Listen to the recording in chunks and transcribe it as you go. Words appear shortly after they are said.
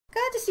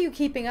glad to see you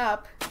keeping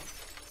up.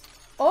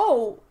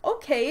 Oh,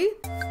 okay.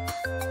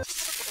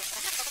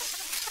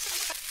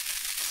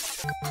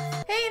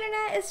 Hey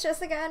internet, it's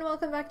Jessica and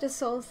welcome back to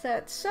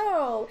SoulSet.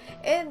 So,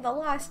 in the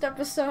last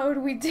episode,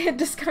 we did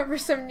discover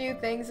some new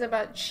things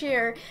about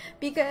Shirr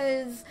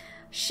because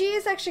she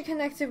is actually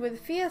connected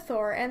with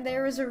Feathor, and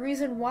there is a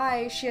reason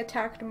why she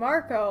attacked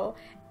Marco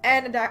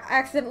and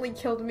accidentally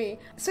killed me.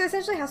 So it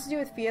essentially has to do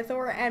with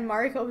Feathor, and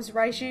Mariko was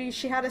right.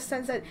 She had a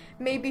sense that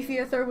maybe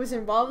Feathor was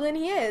involved, and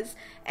he is.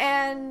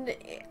 And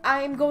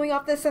I'm going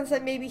off the sense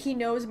that maybe he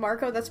knows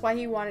Marco, that's why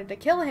he wanted to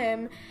kill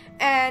him.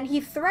 And he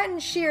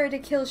threatened Shira to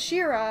kill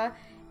Shira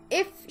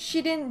if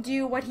she didn't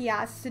do what he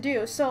asked to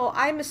do. So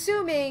I'm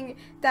assuming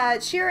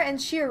that Shira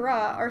and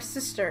Shira are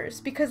sisters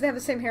because they have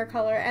the same hair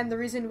color, and the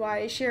reason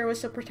why Shira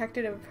was so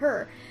protective of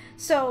her.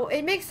 So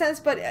it makes sense,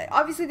 but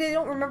obviously they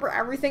don't remember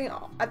everything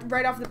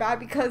right off the bat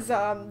because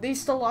they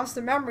still lost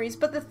their memories.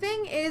 But the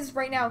thing is,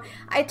 right now,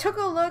 I took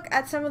a look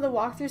at some of the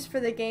walkthroughs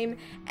for the game,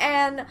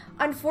 and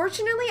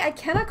unfortunately I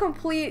cannot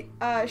complete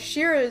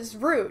Shira's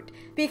route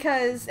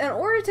because in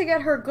order to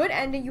get her good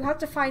ending, you have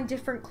to find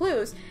different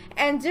clues.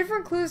 And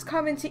different clues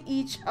come into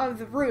each of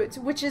the routes,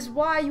 which is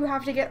why you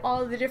have to get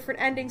all of the different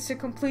endings to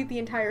complete the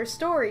entire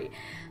story.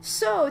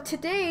 So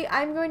today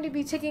I'm going to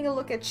be taking a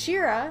look at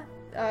Shira,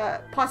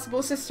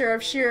 possible sister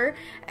of Shirr,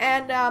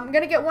 and I'm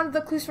gonna get one of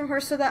the clues from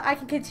her so that I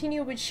can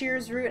continue with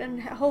Shir's route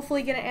and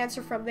hopefully get an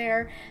answer from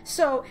there.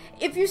 So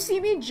if you see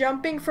me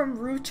jumping from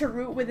route to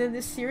route within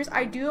this series,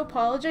 I do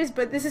apologize,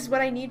 but this is what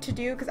I need to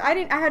do because I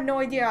had no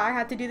idea I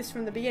had to do this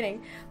from the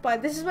beginning,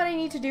 but this is what I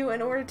need to do in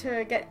order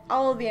to get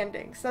all of the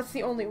endings. That's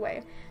the only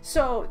way.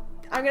 So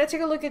I'm gonna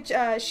take a look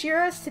at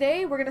Shira's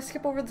today. We're gonna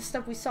skip over the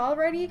stuff we saw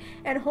already,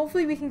 and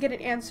hopefully we can get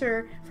an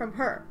answer from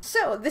her.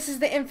 So this is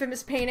the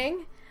infamous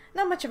painting.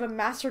 Not much of a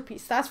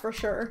masterpiece, that's for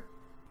sure.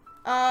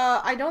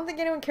 I don't think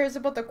anyone cares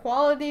about the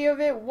quality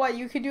of it. What,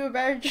 you could do a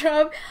better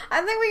job?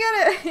 I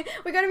think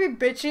we gotta be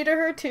bitchy to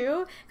her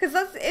too, because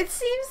it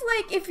seems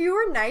like if you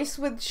were nice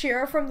with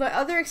Shira from the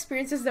other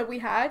experiences that we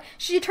had,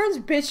 she turns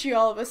bitchy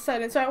all of a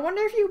sudden. So I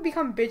wonder if you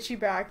become bitchy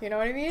back, you know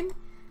what I mean?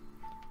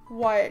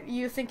 What,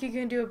 you think you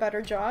can do a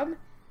better job?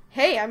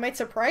 Hey, I might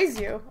surprise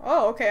you.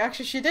 Oh, okay,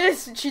 actually she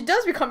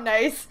does become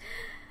nice.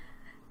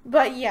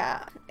 But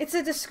yeah, it's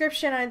a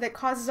description that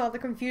causes all the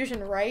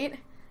confusion, right?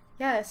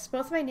 Yes,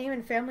 both my name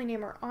and family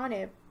name are on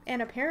it,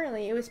 and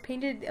apparently it was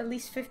painted at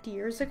least 50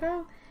 years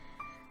ago.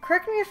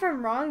 Correct me if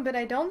I'm wrong, but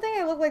I don't think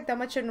I look like that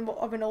much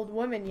of an old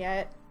woman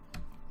yet.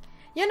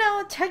 You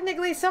know,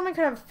 technically someone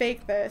could have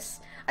faked this.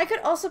 I could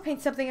also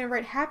paint something and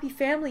write Happy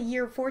Family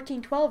Year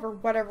 1412 or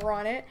whatever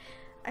on it.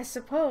 I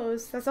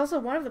suppose that's also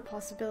one of the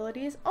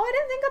possibilities. Oh, I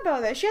didn't think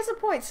about that. She has a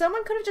point.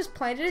 Someone could have just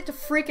planted it to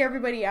freak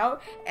everybody out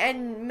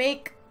and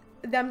make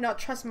them not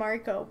trust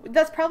Mariko.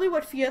 That's probably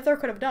what Feathor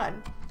could have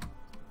done,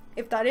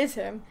 if that is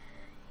him.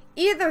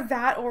 Either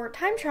that or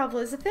time travel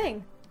is a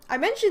thing. I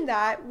mentioned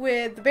that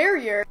with the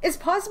barrier. It's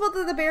possible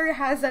that the barrier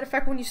has that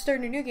effect when you start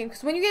a new game,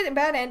 because when you get a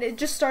bad end, it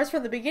just starts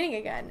from the beginning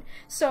again.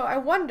 So I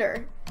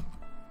wonder.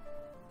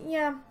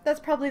 Yeah, that's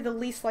probably the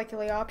least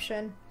likely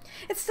option.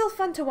 It's still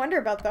fun to wonder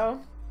about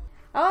though.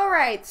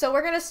 Alright, so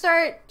we're gonna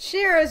start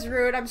Shira's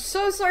route. I'm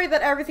so sorry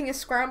that everything is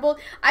scrambled.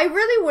 I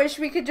really wish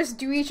we could just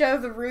do each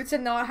of the routes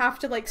and not have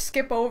to like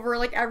skip over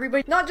like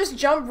everybody. Not just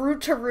jump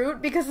route to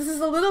route, because this is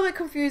a little bit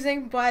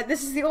confusing, but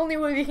this is the only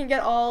way we can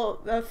get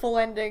all the full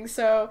endings.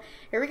 So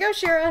here we go,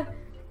 Shira.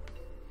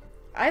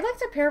 I'd like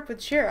to pair up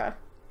with Shira.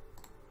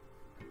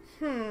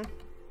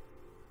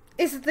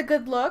 Is it the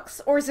good looks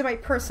or is it my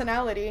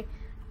personality?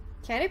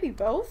 Can it be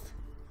both?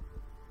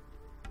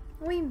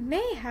 We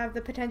may have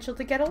the potential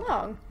to get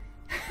along.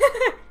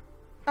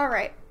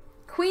 Alright,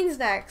 Queen's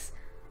next.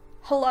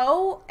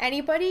 Hello?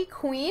 Anybody?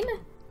 Queen?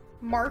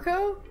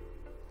 Marco?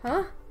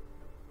 Huh?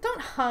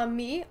 Don't hum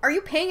me. Are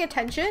you paying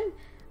attention?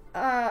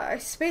 I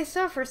spaced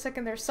out for a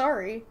second there,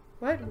 sorry.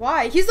 What?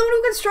 Why? He's the one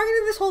who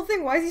constructed this whole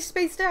thing. Why is he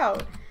spaced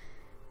out?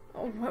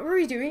 Oh, what were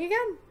we doing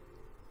again?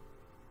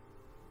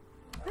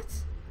 What?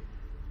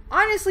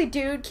 Honestly,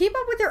 dude, keep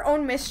up with your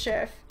own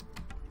mischief.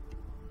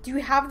 Do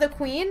you have the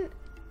queen?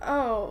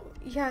 Oh,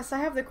 yes, I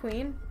have the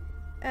queen.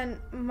 And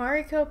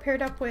Mariko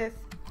paired up with...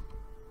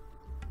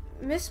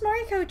 Miss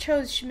Mariko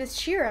chose Miss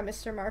Shira,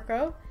 Mr.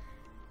 Marco.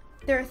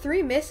 There are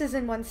 3 misses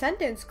in one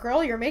sentence.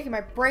 Girl, you're making my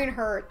brain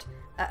hurt.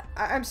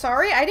 I'm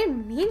sorry, I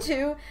didn't mean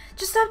to.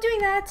 Just stop doing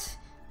that.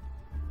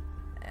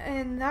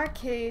 In that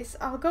case,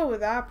 I'll go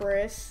with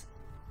Apris.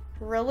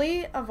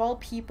 Really? Of all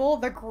people,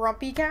 the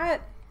grumpy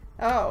cat?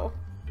 Oh.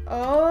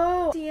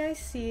 Oh. I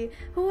see.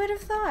 Who would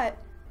have thought?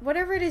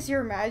 Whatever it is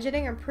you're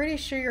imagining, I'm pretty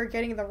sure you're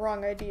getting the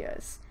wrong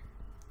ideas.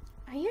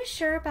 Are you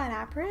sure about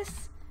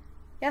Apris?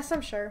 Yes,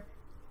 I'm sure.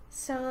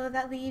 So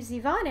that leaves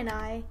Yvonne and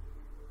I.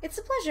 It's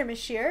a pleasure, Miss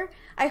Shirr.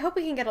 I hope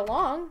we can get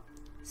along.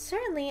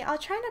 Certainly, I'll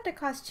try not to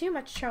cause too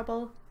much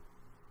trouble.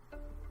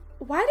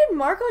 Why did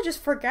Marco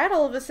just forget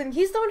all of a sudden?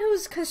 He's the one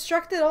who's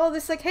constructed all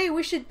this, like, hey,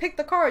 we should pick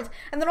the cards.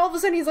 And then all of a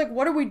sudden he's like,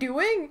 what are we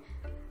doing?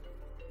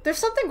 There's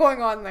something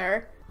going on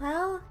there.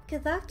 Well,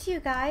 good luck to you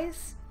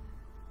guys.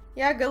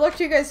 Yeah, good luck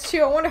to you guys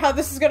too. I wonder how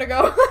this is gonna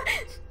go.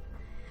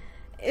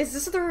 Is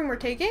this the room we're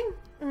taking?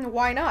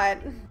 Why not?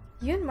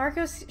 You and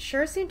Marco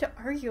sure seem to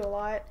argue a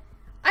lot.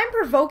 I'm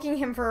provoking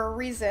him for a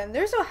reason.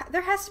 There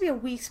has to be a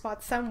weak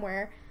spot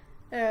somewhere.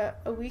 A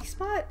weak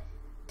spot?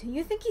 Do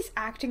you think he's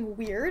acting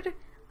weird?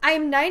 I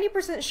am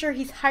 90% sure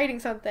he's hiding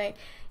something.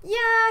 Yeah,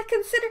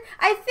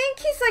 I think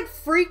he's like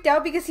freaked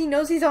out because he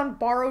knows he's on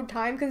borrowed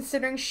time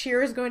considering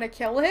Shira is going to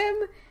kill him.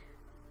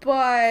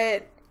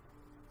 But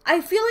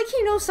I feel like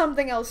he knows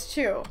something else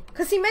too.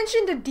 Because he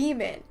mentioned a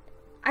demon.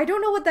 I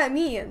don't know what that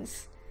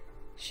means.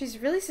 She's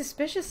really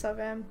suspicious of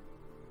him.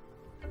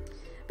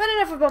 But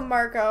enough about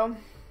Marco.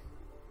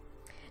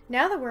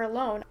 Now that we're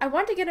alone, I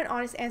want to get an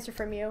honest answer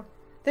from you.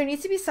 There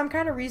needs to be some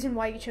kind of reason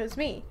why you chose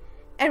me.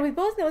 And we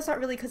both know it's not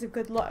really because of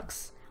good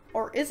looks.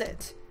 Or is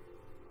it?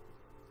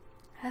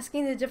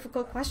 Asking the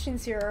difficult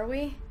questions here, are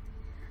we?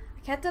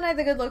 I can't deny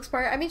the good looks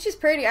part. I mean, she's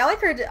pretty. I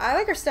like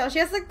her style. She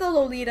has like the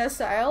Lolita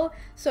style.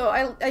 So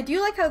I do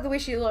like the way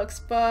she looks,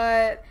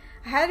 but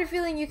I had a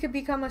feeling you could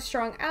become a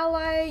strong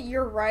ally.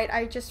 You're right.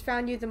 I just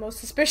found you the most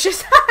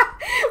suspicious.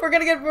 We're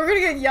gonna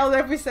get yelled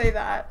at if we say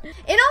that.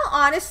 In all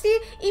honesty,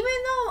 even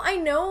though I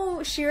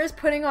know Shira's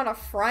putting on a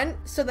front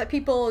so that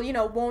people, you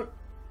know, won't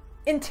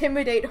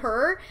intimidate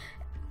her,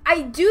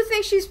 I do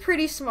think she's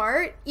pretty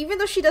smart. Even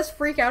though she does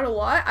freak out a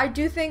lot, I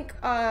do think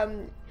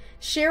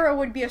Shira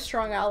would be a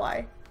strong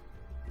ally.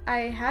 I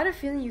had a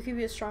feeling you could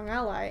be a strong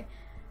ally.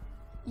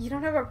 You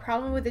don't have a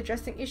problem with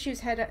addressing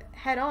issues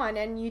head on,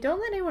 and you don't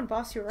let anyone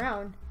boss you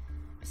around.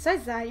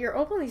 Besides that, you're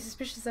openly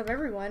suspicious of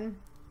everyone.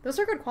 Those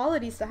are good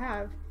qualities to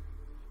have.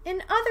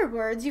 In other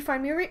words, you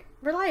find me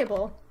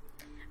reliable.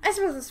 I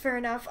suppose that's fair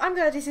enough. I'm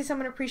glad to see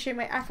someone appreciate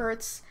my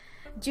efforts.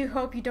 Do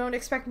hope you don't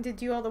expect me to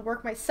do all the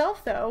work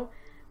myself, though.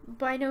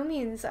 By no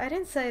means. I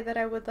didn't say that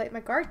I would let my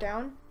guard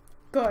down.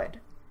 Good.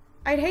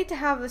 I'd hate to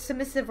have a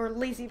submissive or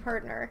lazy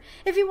partner.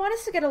 If you want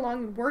us to get along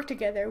and work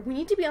together, we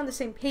need to be on the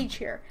same page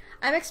here.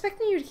 I'm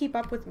expecting you to keep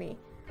up with me.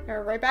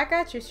 Right back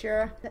at you,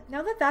 Shira.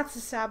 Now that that's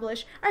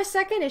established, our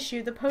second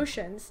issue, the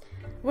potions.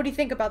 What do you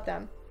think about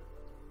them?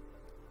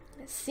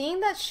 Seeing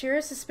that Shira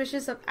is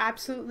suspicious of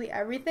absolutely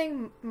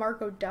everything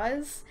Marco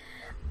does,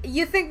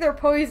 you think they're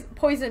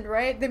poisoned,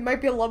 right? They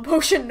might be a love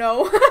potion,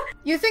 no.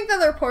 You think that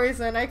they're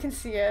poisoned, I can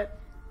see it.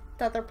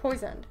 That they're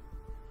poisoned.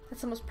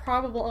 That's the most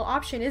probable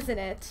option, isn't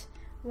it?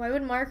 Why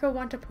would Marco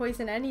want to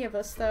poison any of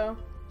us, though?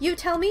 You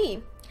tell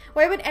me!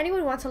 Why would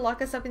anyone want to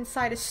lock us up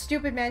inside a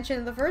stupid mansion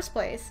in the first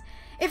place?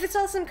 If it's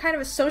not some kind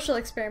of a social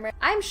experiment,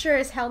 I'm sure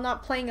as hell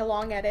not playing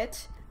along at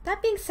it.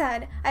 That being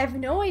said, I have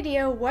no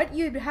idea what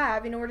you'd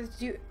have in order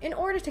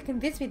to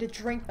convince me to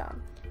drink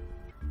them.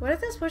 What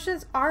if those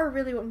potions are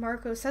really what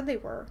Marco said they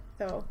were,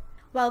 though?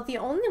 Well, the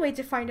only way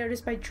to find out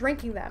is by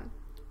drinking them.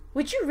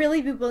 Would you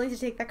really be willing to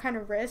take that kind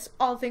of risk,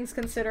 all things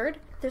considered?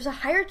 There's a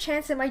higher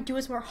chance it might do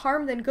us more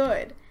harm than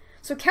good.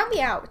 So count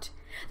me out.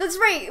 That's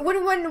right,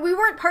 when we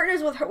weren't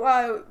partners with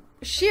her,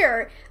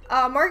 Shir,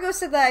 Marco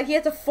said that he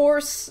had to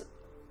force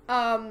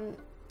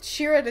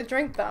Shira to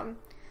drink them.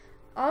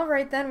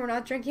 Alright then, we're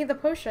not drinking the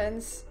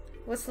potions.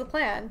 What's the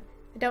plan?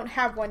 I don't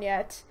have one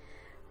yet.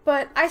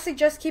 But I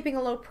suggest keeping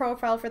a low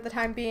profile for the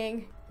time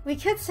being. We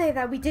could say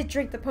that we did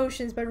drink the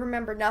potions but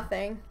remember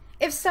nothing.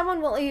 If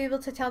someone will be able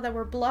to tell that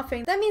we're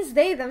bluffing, that means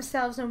they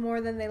themselves know more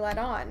than they let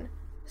on.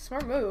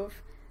 Smart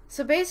move.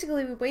 So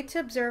basically we wait to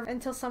observe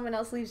until someone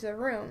else leaves the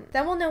room.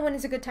 Then we'll know when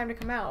is a good time to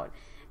come out.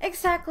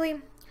 Exactly.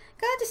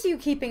 Glad to see you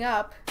keeping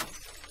up.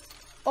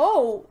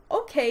 Oh,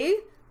 okay.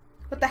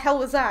 What the hell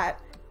was that?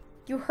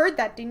 You heard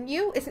that, didn't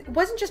you? It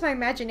wasn't just my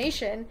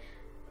imagination.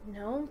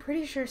 No, I'm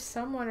pretty sure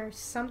someone or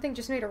something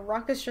just made a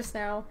ruckus just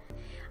now.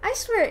 I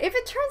swear, if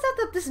it turns out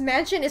that this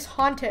mansion is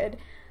haunted,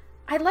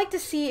 I'd like to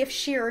see if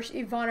Shira or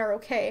Yvonne are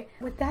okay.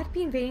 Would that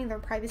be invading their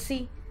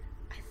privacy?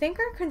 I think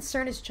our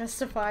concern is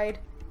justified.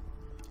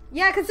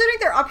 Yeah, considering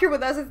they're up here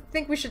with us, I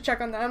think we should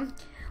check on them.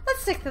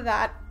 Let's stick to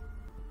that.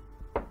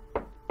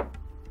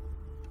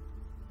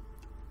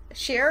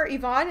 Shira,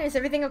 Yvonne, is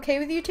everything okay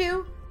with you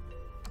two?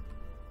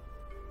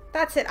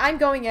 That's it, I'm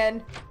going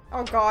in.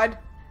 Oh god.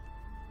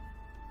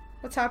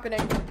 What's happening?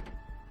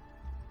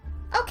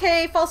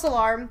 Okay, false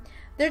alarm.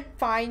 They're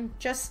fine,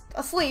 just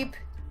asleep.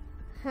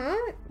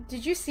 Huh?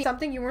 Did you see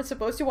something you weren't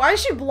supposed to? Why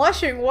is she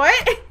blushing?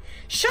 What?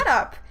 Shut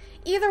up!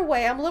 Either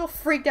way, I'm a little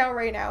freaked out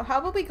right now. How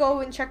about we go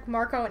and check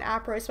Marco and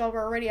Apros while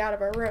we're already out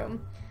of our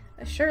room?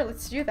 Sure,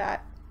 let's do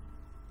that.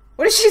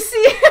 What did she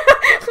see?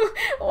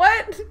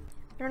 What?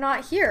 They're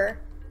not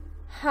here.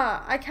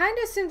 Huh, I kind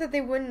of assumed that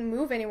they wouldn't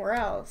move anywhere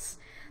else.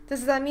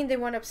 Does that mean they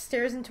went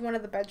upstairs into one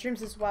of the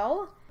bedrooms as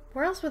well?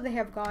 Where else would they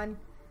have gone?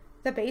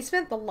 The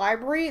basement? The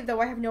library? Though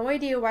I have no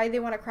idea why they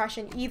want to crash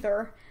in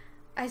either.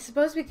 I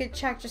suppose we could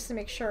check just to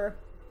make sure.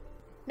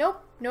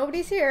 Nope,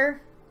 nobody's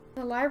here.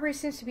 The library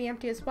seems to be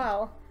empty as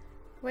well.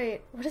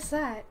 Wait, what is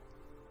that?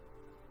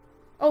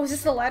 Oh, is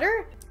this the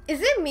letter?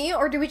 Is it me,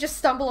 or do we just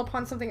stumble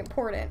upon something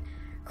important?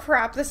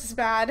 Crap, this is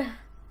bad.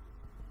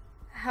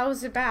 How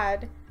is it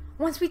bad?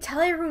 Once we tell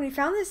everyone we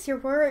found this here,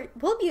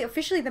 we'll be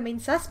officially the main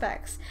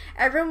suspects.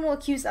 Everyone will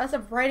accuse us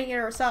of writing it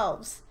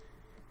ourselves.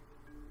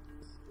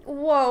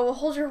 Whoa,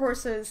 hold your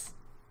horses.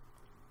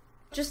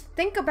 Just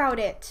think about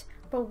it.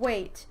 But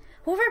wait,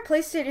 whoever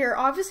placed it here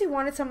obviously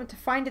wanted someone to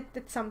find it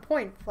at some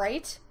point,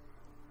 right?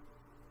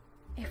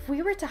 If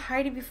we were to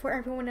hide it before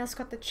everyone else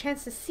got the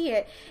chance to see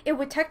it, it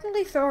would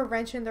technically throw a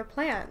wrench in their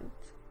plans.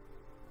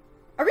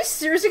 Are we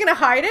seriously gonna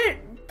hide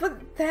it?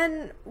 But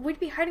then we'd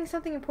be hiding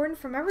something important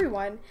from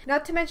everyone.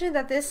 Not to mention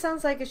that this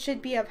sounds like it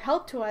should be of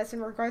help to us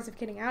in regards of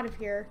getting out of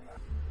here.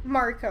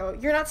 Marco,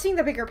 you're not seeing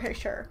the bigger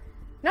picture.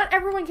 Not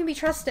everyone can be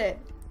trusted.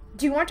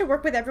 Do you want to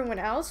work with everyone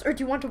else, or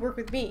do you want to work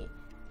with me?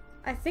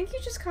 I think you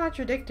just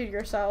contradicted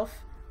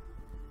yourself.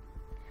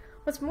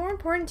 What's more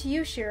important to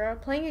you, Shira,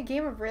 playing a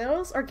game of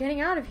riddles or getting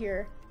out of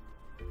here?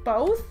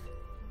 Both?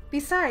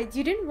 Besides,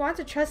 you didn't want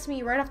to trust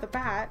me right off the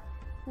bat.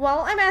 Well,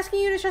 I'm asking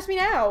you to trust me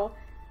now.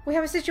 We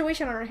have a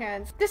situation on our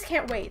hands. This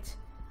can't wait.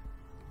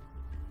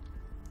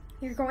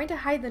 You're going to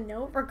hide the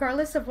note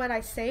regardless of what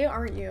I say,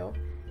 aren't you?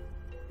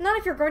 Not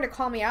if you're going to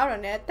call me out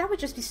on it. That would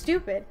just be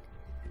stupid.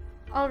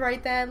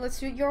 Alright then, let's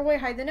do it your way,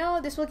 hide the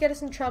note. This will get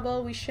us in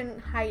trouble. We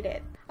shouldn't hide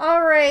it.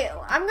 Alright,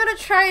 I'm gonna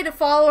try to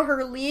follow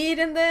her lead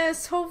in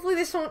this. Hopefully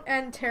this won't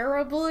end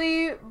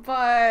terribly,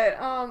 but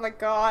oh my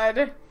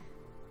god.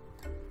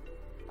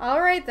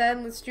 Alright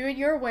then, let's do it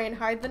your way and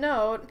hide the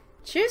note.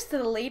 Cheers to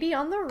the lady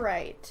on the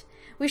right.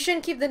 We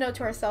shouldn't keep the note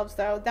to ourselves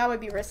though. That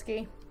would be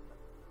risky.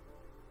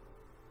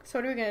 So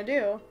what are we gonna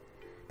do?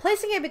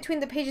 Placing it between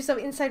the pages of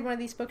inside one of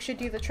these books should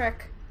do the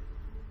trick.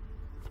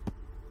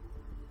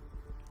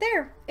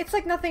 There! It's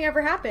like nothing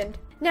ever happened.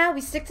 Now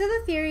we stick to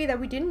the theory that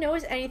we didn't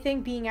notice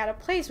anything being out of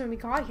place when we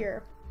got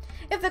here.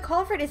 If the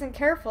culprit isn't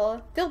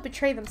careful, they'll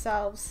betray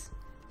themselves.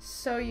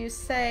 So you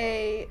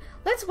say,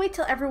 let's wait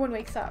till everyone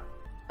wakes up.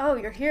 Oh,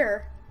 you're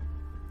here.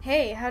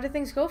 Hey, how did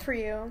things go for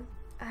you?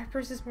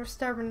 Apris is more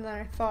stubborn than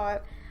I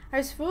thought. I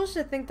was foolish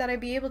to think that I'd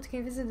be able to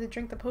convince him to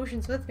drink the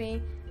potions with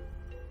me.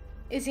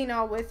 Is he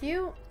not with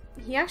you?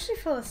 He actually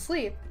fell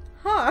asleep.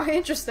 Huh,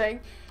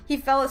 interesting. He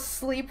fell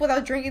asleep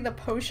without drinking the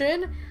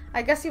potion?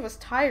 I guess he was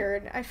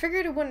tired. I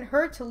figured it wouldn't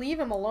hurt to leave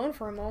him alone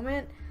for a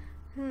moment.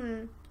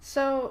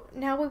 So,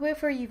 now we wait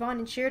for Yvonne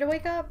and Shira to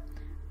wake up?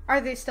 Are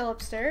they still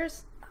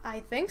upstairs? I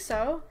think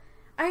so.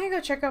 I can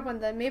go check up on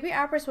them. Maybe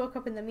Apris woke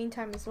up in the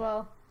meantime as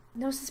well.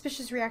 No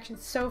suspicious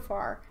reactions so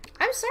far.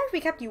 I'm sorry if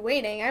we kept you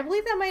waiting. I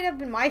believe that might have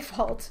been my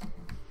fault.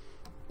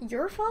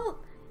 Your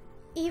fault?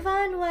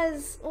 Yvonne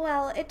was,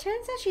 well, it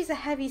turns out she's a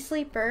heavy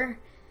sleeper.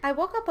 I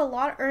woke up a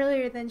lot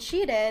earlier than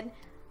she did.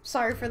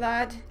 Sorry for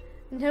that.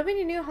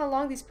 Nobody knew how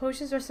long these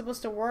potions were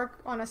supposed to work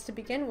on us to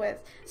begin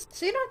with,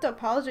 so you don't have to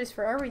apologize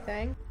for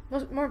everything.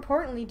 More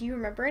importantly, do you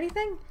remember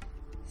anything?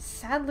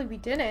 Sadly, we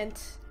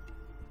didn't.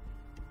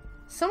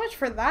 So much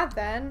for that,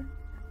 then.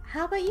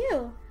 How about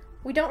you?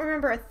 We don't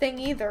remember a thing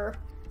either.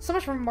 So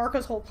much for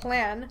Marco's whole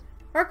plan.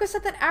 Marco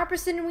said that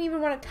Apris didn't even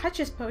want to touch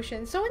his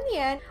potion, so in the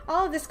end,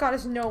 all of this got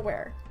us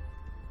nowhere.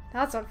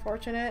 That's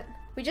unfortunate.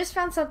 We just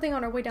found something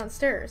on our way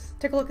downstairs.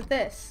 Take a look at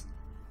this.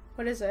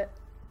 What is it?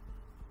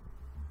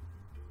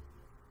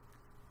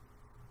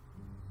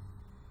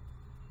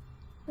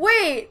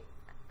 Wait!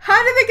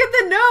 How did they get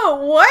the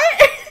note?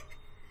 What?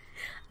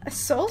 A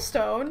soul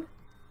stone?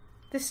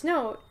 This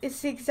note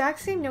is the exact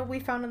same note we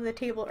found on the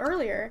table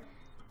earlier.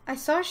 I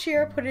saw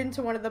Shira put it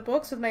into one of the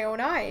books with my own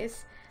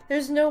eyes.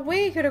 There's no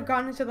way it could have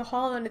gone into the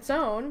hall on its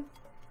own.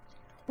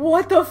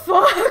 What the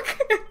fuck?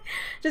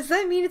 Does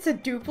that mean it's a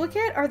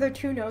duplicate? Are there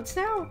two notes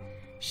now?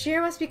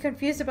 Shira must be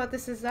confused about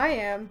this as I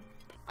am.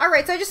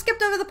 Alright, so I just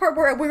skipped over the part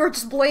where we were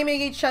just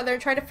blaming each other,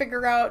 trying to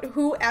figure out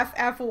who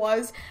FF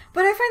was.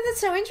 But I find that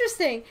so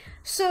interesting.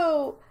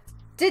 So,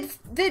 did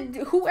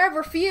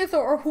whoever, Fiathor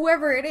or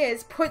whoever it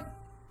is, put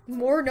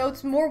more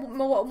notes,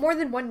 more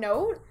than one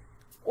note?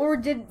 Or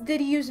did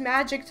he use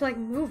magic to, like,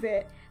 move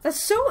it?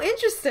 That's so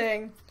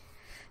interesting!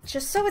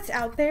 Just so it's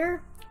out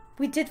there,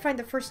 we did find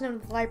the first note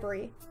in the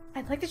library.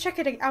 I'd like to check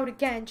it out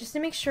again, just to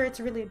make sure it's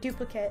really a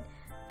duplicate.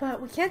 But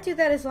we can't do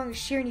that as long as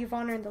Shirr and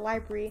Yvonne are in the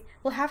library.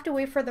 We'll have to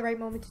wait for the right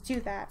moment to do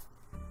that.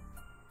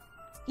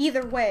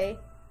 Either way,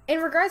 in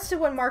regards to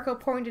what Marco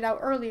pointed out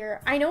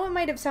earlier, I know it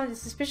might have sounded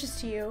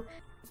suspicious to you,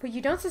 but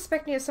you don't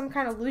suspect me of some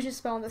kind of illusion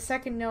spell on the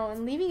second note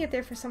and leaving it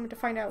there for someone to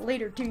find out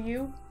later, do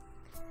you?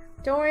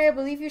 Don't worry, I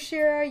believe you,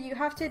 Shira. You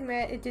have to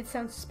admit, it did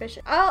sound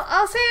suspicious.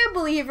 I'll say I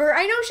believe her.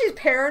 I know she's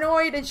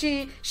paranoid and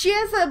she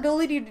has the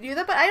ability to do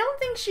that, but I don't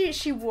think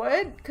she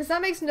would, because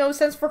that makes no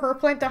sense for her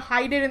plan to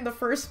hide it in the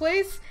first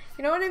place.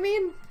 You know what I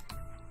mean?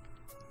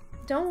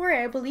 Don't worry,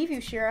 I believe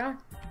you, Shira.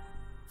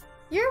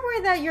 You're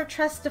aware that your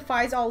trust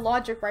defies all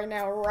logic right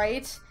now,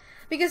 right?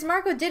 Because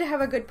Marco did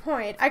have a good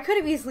point. I could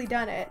have easily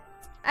done it.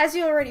 As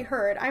you already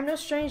heard, I'm no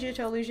stranger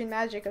to illusion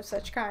magic of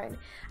such kind.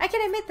 I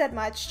can admit that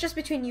much, just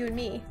between you and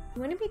me.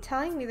 You wouldn't be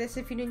telling me this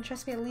if you didn't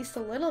trust me at least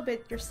a little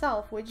bit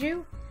yourself, would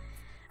you?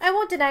 I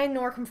won't deny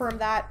nor confirm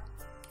that.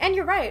 And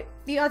you're right,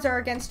 the odds are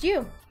against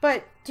you.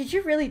 But did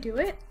you really do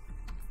it?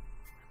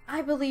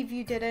 I believe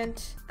you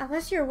didn't.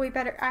 Unless you're a way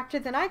better actor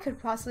than I could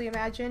possibly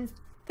imagine.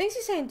 Things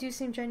you say do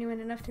seem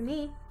genuine enough to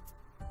me.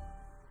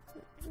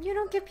 You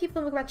don't give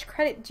people much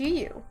credit, do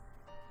you?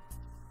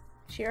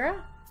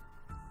 Shira?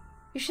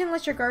 You shouldn't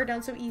let your guard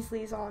down so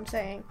easily is all I'm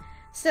saying.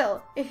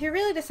 Still, if you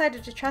really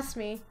decided to trust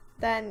me,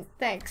 then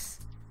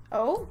thanks.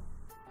 Oh?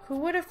 Who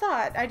would have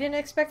thought? I didn't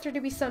expect her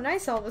to be so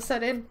nice all of a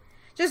sudden.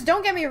 Just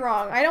don't get me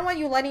wrong. I don't want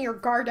you letting your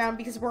guard down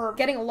because we're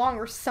getting along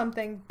or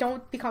something.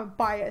 Don't become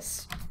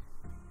biased.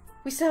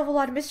 We still have a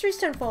lot of mysteries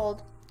to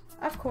unfold.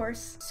 Of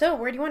course. So,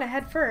 where do you want to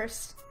head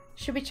first?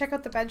 Should we check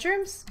out the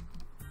bedrooms?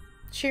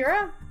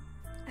 Shira?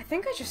 I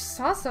think I just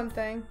saw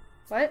something.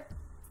 What?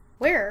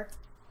 Where?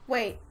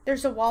 Wait,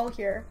 there's a wall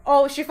here.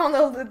 Oh, she found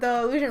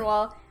the illusion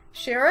wall.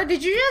 Shira,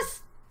 did you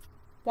just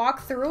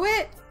walk through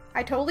it?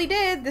 I totally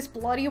did. This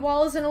bloody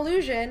wall is an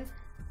illusion.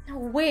 No,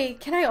 wait,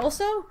 can I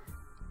also?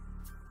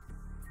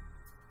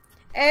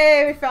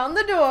 Hey, we found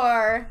the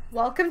door.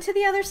 Welcome to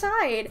the other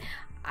side.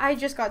 I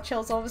just got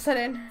chills all of a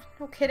sudden.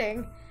 No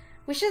kidding.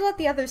 We should let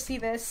the others see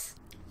this.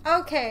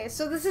 Okay,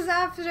 so this is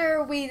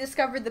after we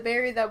discovered the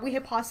berry that we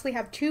possibly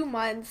have 2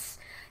 months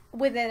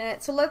within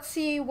it. So let's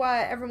see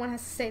what everyone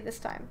has to say this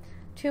time.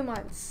 2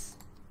 months.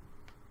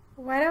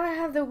 Why do I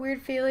have the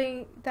weird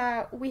feeling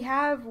that we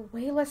have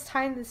way less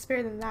time to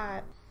spare than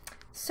that?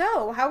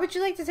 So, how would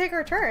you like to take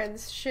our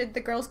turns? Should the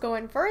girls go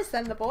in first,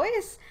 then the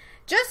boys?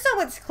 Just so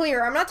it's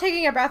clear, I'm not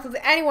taking a bath with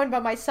anyone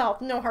but myself.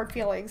 No hard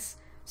feelings.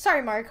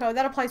 Sorry, Mariko,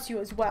 that applies to you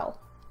as well.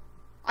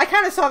 I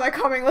kind of saw that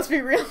coming, let's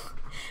be real.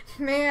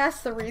 May I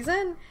ask the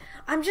reason?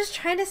 I'm just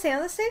trying to stay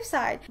on the safe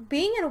side.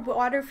 Being in a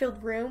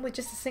water-filled room with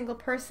just a single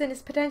person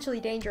is potentially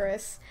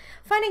dangerous.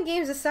 Fun and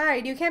games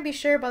aside, you can't be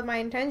sure about my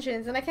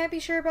intentions, and I can't be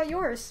sure about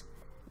yours.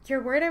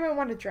 You're worried I might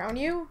want to drown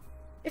you?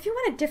 If you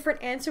want a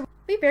different answer,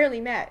 we barely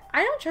met.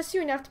 I don't trust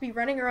you enough to be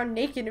running around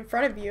naked in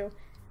front of you.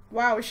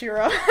 Wow,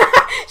 Shira.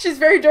 She's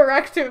very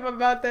directive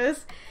about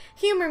this.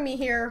 Humor me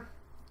here.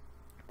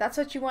 That's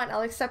what you want,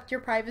 I'll accept your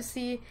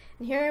privacy.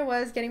 And here I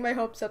was, getting my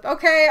hopes up.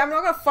 Okay, I'm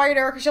not gonna fight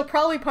her, because she'll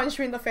probably punch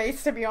me in the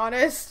face, to be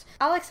honest.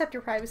 I'll accept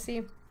your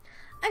privacy.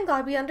 I'm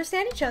glad we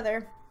understand each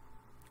other.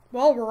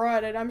 While we're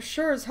at it, I'm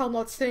sure as hell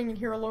not staying in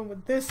here alone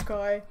with this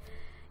guy.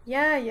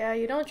 Yeah,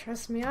 you don't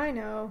trust me, I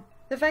know.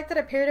 The fact that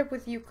I paired up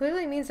with you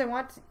clearly means I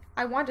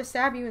want to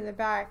stab you in the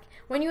back,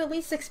 when you at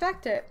least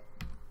expect it.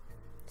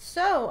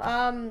 So,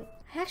 I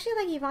actually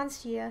like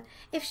Yvonne's idea.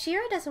 If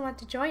Shira doesn't want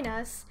to join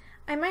us,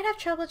 I might have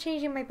trouble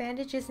changing my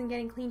bandages and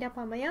getting cleaned up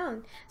on my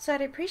own, so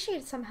I'd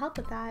appreciate some help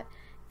with that.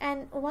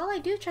 And while I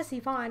do trust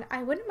Yvonne,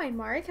 I wouldn't mind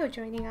Mariko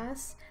joining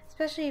us,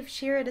 especially if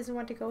Shira doesn't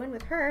want to go in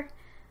with her.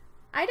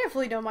 I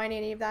definitely don't mind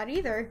any of that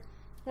either.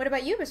 What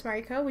about you, Miss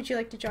Mariko? Would you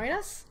like to join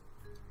us?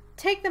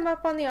 Take them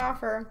up on the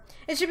offer.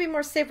 It should be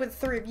more safe with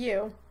the 3 of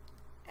you.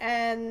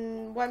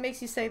 And what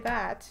makes you say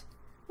that?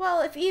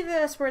 Well, if either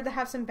of us were to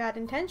have some bad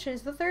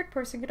intentions, the third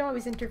person could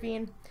always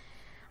intervene.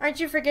 Aren't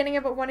you forgetting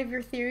about one of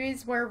your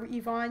theories where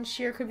Yvonne and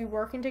Shira could be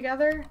working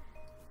together?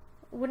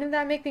 Wouldn't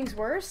that make things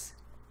worse?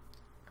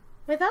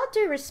 Without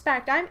due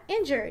respect, I'm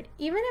injured.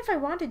 Even if I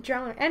want to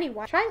drown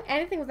anyone, trying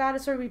anything without a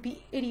sword would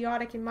be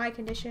idiotic in my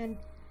condition.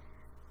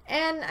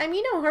 And I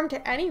mean no harm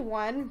to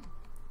anyone.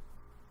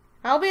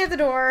 I'll be at the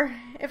door.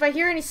 If I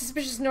hear any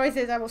suspicious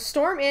noises, I will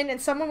storm in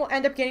and someone will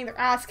end up getting their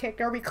ass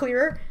kicked. Are we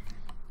clear?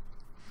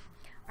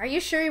 Are you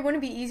sure it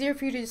wouldn't be easier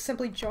for you to just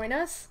simply join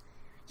us?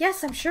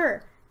 Yes, I'm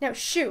sure. Now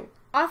shoo.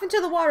 Off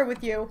into the water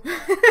with you.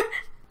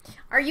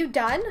 Are you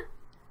done?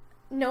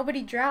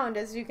 Nobody drowned,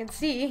 as you can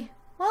see.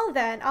 Well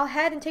then, I'll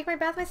head and take my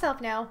bath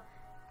myself now.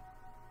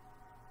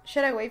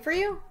 Should I wait for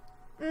you?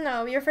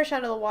 No, you're fresh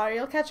out of the water.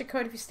 You'll catch a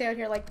cold if you stay out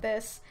here like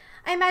this.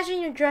 I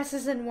imagine your dress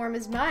isn't warm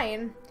as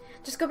mine.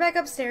 Just go back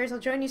upstairs. I'll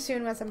join you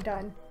soon once I'm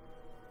done.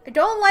 I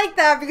don't like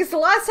that because the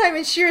last time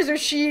in Shears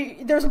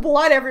there's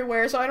blood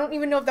everywhere, so I don't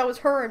even know if that was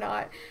her or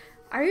not.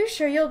 Are you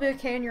sure you'll be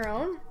okay on your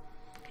own?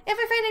 If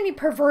I find any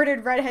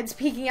perverted redheads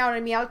peeking out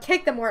at me, I'll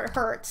kick them where it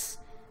hurts.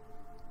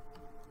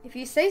 If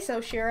you say so,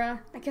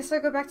 Shira. I guess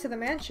I'll go back to the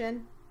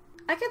mansion.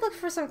 I could look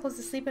for some clothes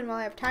to sleep in while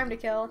I have time to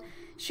kill.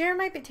 Shira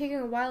might be taking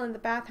a while in the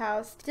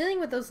bathhouse, dealing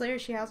with those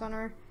layers she has on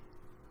her.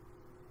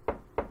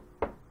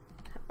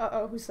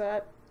 Uh-oh, who's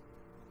that?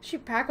 Is she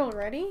back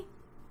already?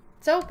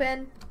 It's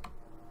open.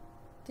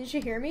 Didn't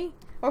she hear me?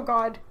 Oh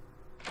god.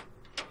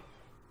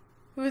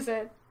 Who is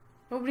it?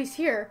 Nobody's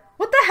here.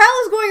 What the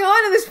hell is going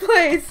on in this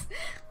place?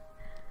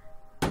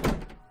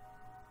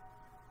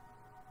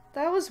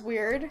 That was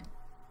weird.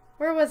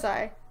 Where was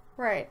I?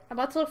 Right. I'm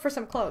about to look for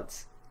some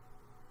clothes.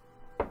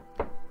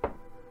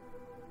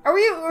 Are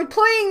we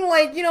playing,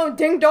 like, you know,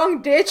 Ding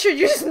Dong Ditch, or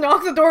you just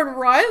knock the door and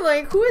run?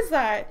 Like, who is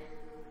that?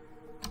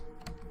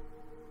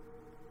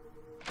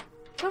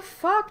 The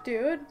fuck,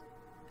 dude?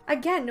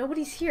 Again,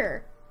 nobody's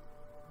here.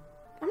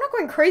 I'm not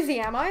going crazy,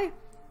 am I?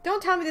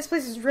 Don't tell me this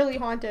place is really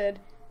haunted.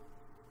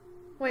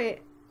 Wait,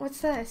 what's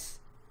this?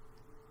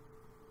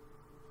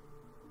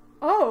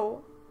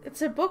 Oh,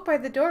 it's a book by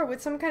the door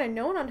with some kind of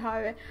note on top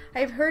of it.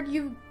 I've heard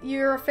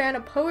you're a fan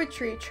of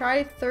poetry.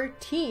 Try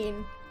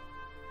 13.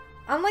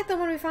 Unlike the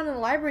one we found in the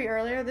library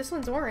earlier, this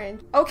one's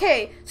orange.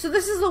 Okay, so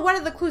this is one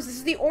of the clues. This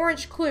is the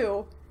orange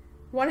clue.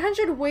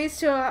 100 ways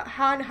to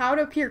how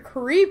to appear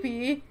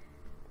creepy.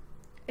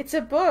 It's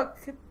a book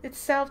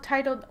itself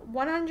titled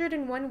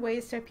 101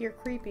 Ways to Appear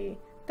Creepy.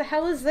 The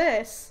hell is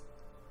this?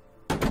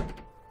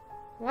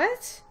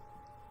 What?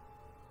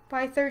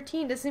 By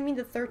 13, does it mean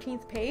the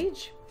 13th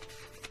page?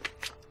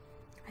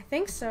 I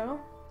think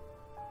so.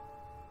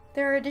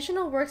 There are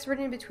additional works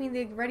written between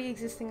the already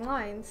existing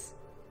lines.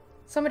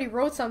 Somebody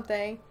wrote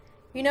something.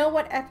 You know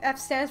what FF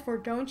stands for,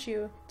 don't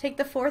you? Take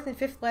the 4th and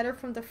 5th letter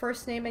from the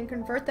first name and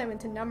convert them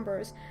into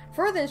numbers.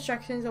 Further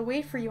instructions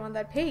await for you on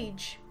that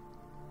page.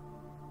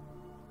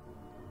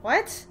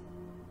 What?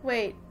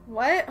 Wait,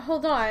 what?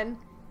 Hold on.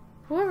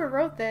 Whoever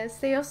wrote this,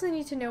 they also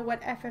need to know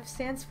what FF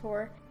stands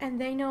for. And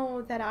they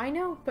know that I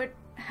know? But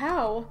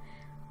how?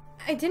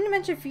 I didn't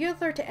mention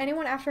Fyodor to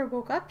anyone after I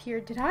woke up here,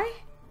 did I?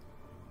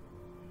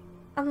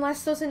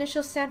 Unless those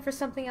initials stand for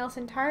something else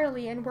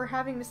entirely and we're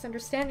having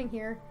misunderstanding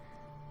here.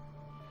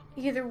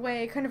 Either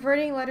way,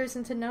 converting letters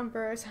into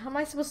numbers, how am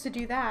I supposed to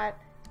do that?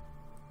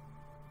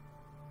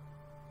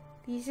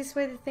 The easiest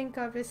way to think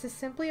of is to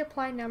simply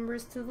apply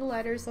numbers to the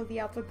letters of the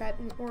alphabet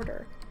in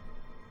order.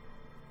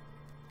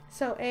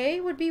 So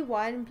A would be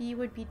 1, B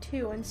would be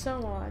 2, and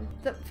so on.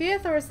 The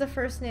Fyodor is the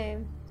first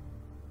name.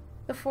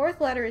 The 4th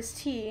letter is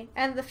T,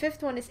 and the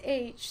 5th one is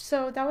H,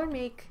 so that would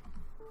make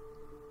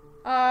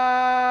 20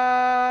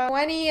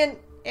 and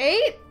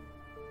 8?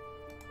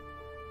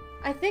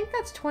 I think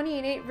that's 20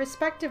 and 8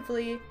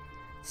 respectively.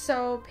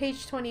 So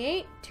page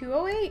 28,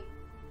 208.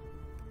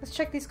 Let's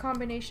check these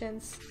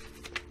combinations.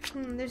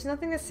 There's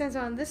nothing that stands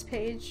out on this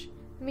page.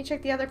 Let me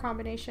check the other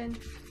combination.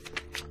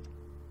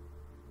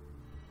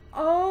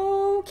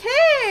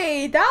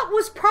 Okay, that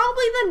was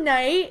probably the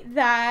night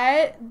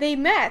that they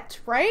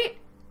met, right?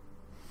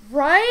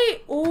 Right?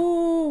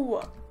 Ooh.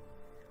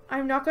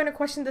 I'm not going to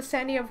question the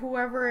sanity of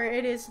whoever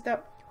it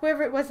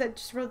was that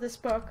just wrote this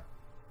book.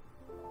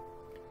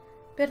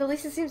 But at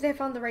least it seems they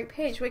found the right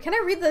page. Wait, can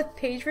I read the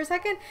page for a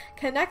second?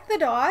 Connect the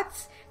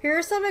dots. Here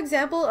are some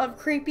examples of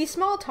creepy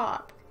small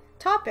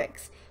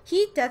topics.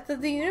 Heat, death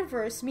of the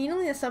universe,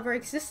 meaninglessness of our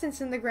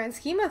existence in the grand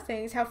scheme of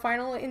things, how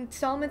final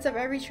installments of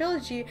every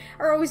trilogy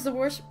are always the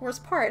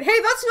worst part.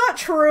 Hey, that's not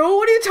true!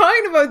 What are you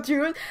talking about,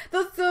 dude?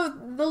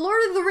 The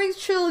Lord of the Rings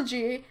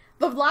trilogy,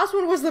 the last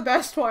one was the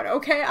best one,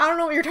 okay? I don't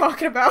know what you're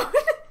talking about.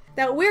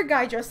 That weird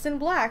guy dressed in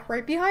black,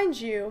 right behind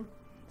you.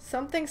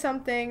 Something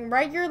something,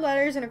 write your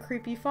letters in a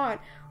creepy font.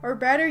 Or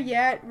better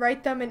yet,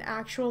 write them in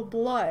actual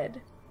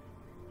blood.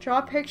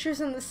 Draw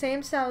pictures in the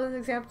same style as the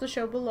example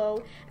shown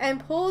below,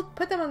 and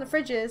put them on the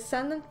fridges,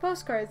 send them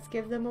postcards,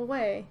 give them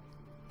away.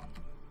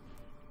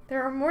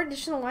 There are more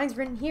additional lines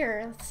written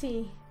here. Let's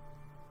see.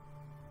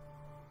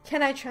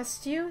 Can I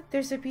trust you?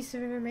 There's a piece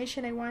of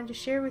information I wanted to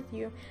share with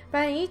you, but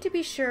I need to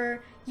be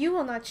sure you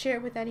will not share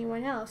it with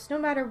anyone else, no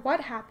matter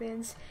what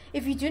happens.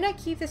 If you do not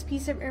keep this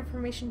piece of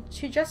information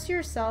to just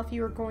yourself,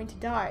 you are going to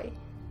die.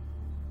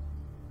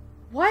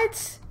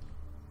 What?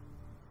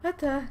 What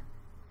the?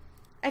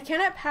 I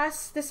cannot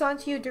pass this on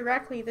to you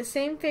directly. The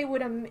same fate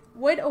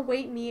would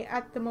await me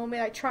at the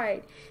moment I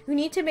tried. You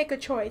need to make a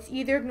choice.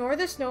 Either ignore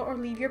this note or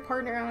leave your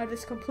partner out of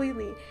this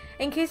completely.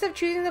 In case of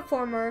choosing the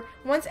former,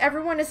 once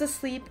everyone is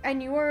asleep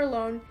and you are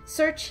alone,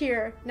 search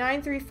here,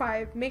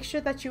 935. Make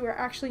sure that you are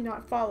actually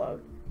not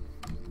followed.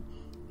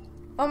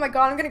 Oh my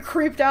god, I'm getting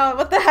creeped out.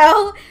 What the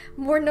hell?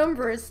 More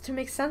numbers to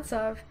make sense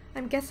of.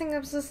 I'm guessing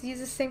I'm supposed to use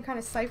the same kind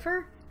of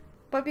cipher?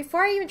 But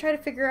before I even try to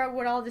figure out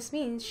what all this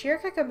means, Shira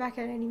could come back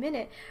at any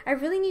minute. I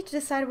really need to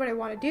decide what I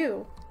want to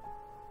do.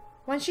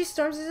 Once she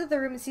storms into the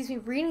room and sees me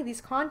reading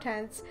these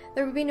contents,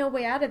 there would be no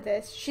way out of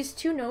this. She's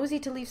too nosy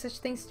to leave such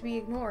things to be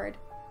ignored.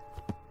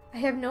 I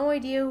have no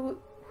idea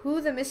who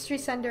the mystery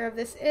sender of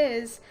this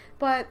is,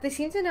 but they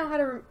seem to know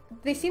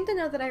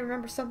that I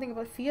remember something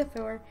about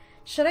Fyodor.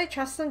 Should I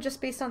trust them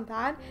just based on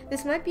that?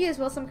 This might be as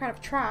well some kind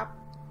of trap.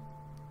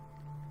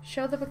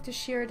 Show the book to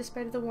Shira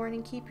despite the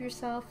warning. Keep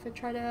yourself and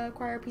try to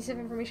acquire a piece of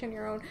information on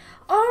your own.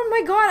 Oh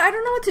my god, I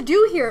don't know what to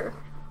do here.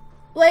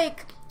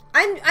 Like,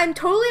 I'm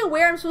totally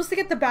aware I'm supposed to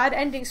get the bad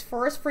endings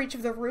first for each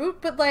of the route,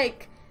 but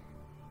like,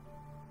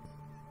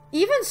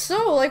 even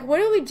so, like, what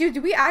do we do?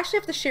 Do we actually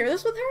have to share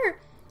this with her?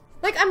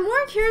 Like, I'm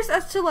more curious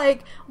as to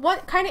like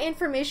what kind of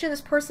information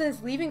this person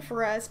is leaving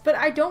for us, but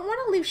I don't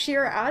want to leave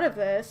Shira out of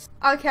this.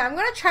 Okay, I'm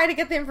gonna try to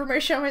get the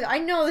information. I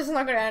know this is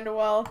not gonna end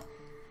well.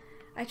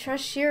 I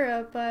trust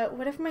Shira, but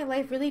what if my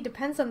life really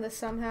depends on this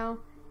somehow?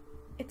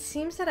 It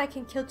seems that I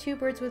can kill two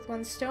birds with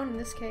one stone in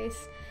this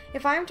case.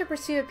 If I am to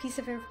pursue a piece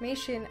of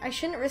information, I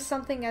shouldn't risk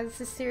something as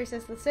serious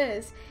as this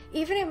is,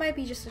 even if it might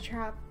be just a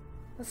trap.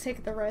 Let's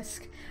take the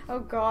risk. Oh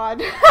god.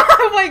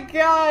 Oh my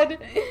god.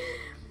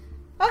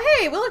 Oh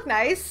hey, we look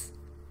nice.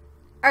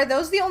 Are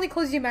those the only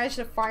clothes you managed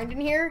to find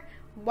in here?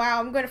 Wow,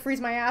 I'm gonna freeze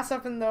my ass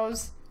up in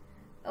those.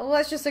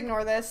 Let's just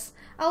ignore this.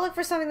 I'll look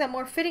for something that's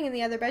more fitting in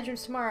the other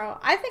bedrooms tomorrow.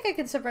 I think I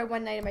can survive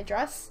one night in my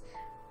dress.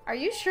 Are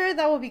you sure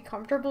that will be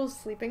comfortable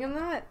sleeping in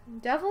that?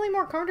 Definitely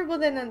more comfortable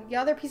than the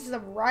other pieces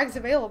of rags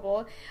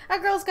available. A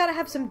girl's gotta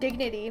have some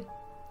dignity.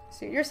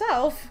 Suit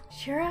yourself.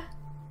 Shira?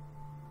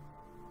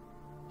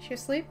 She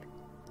asleep?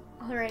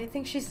 Alright, I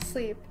think she's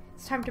asleep.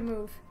 It's time to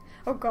move.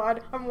 Oh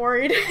god, I'm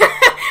worried.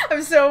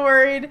 I'm so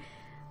worried.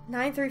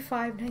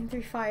 935,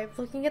 935.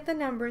 Looking at the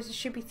numbers, it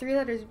should be 3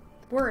 letters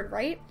word,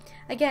 right?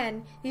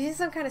 Again, using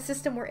some kind of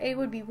system where A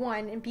would be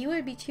 1 and B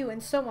would be 2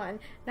 and so on,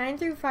 9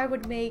 through 5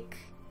 would make...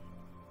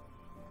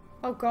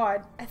 Oh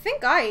god. I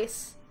think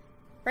ice.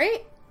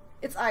 Right?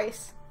 It's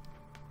ice.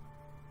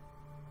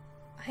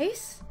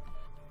 Ice?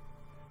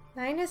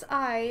 9 is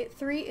I,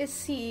 3 is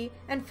C,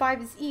 and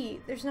 5 is E.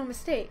 There's no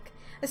mistake.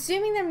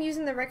 Assuming that I'm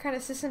using the right kind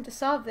of system to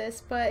solve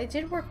this, but it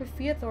did work with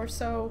Theodore,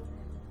 so...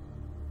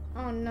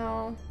 Oh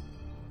no.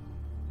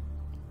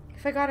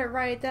 If I got it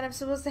right, then I'm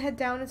supposed to head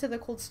down into the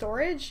cold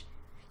storage?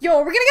 Yo,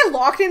 are we gonna get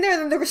locked in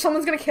there and then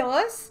someone's gonna kill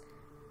us?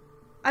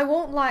 I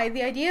won't lie,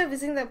 the idea of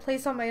visiting that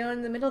place on my own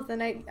in the middle of the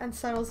night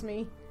unsettles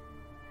me.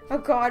 Oh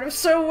god, I'm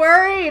so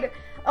worried!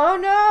 Oh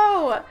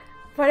no!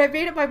 But I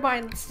made up my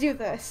mind, let's do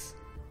this.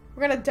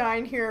 We're gonna die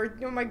in here,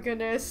 oh my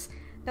goodness.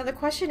 Now the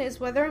question is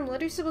whether I'm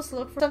literally supposed to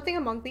look for something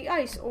among the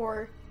ice,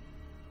 or...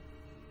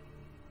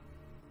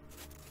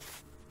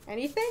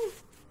 anything?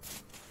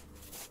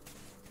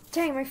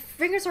 Dang, my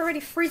fingers are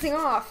already freezing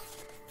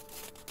off.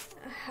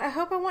 I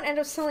hope I won't end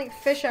up selling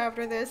fish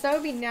after this, that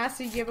would be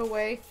nasty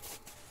giveaway.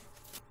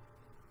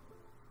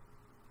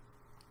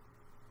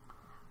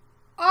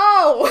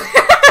 Oh!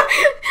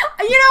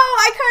 You know,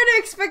 I kind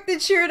of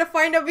expected Shira to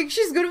find out because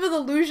she's good with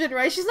illusion,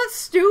 right? She's not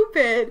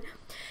stupid.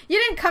 You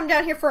didn't come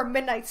down here for a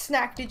midnight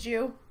snack, did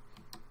you?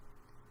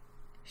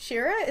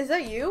 Shira, is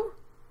that you?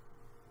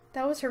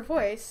 That was her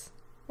voice.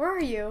 Where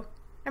are you?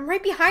 I'm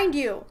right behind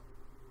you.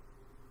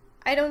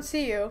 I don't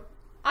see you.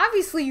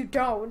 Obviously you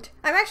don't.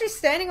 I'm actually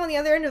standing on the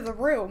other end of the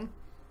room.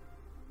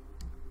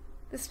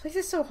 This place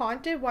is so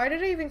haunted. Why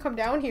did I even come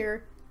down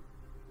here?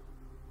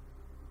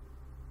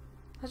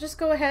 I'll just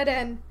go ahead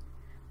and...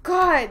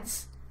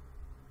 Gods!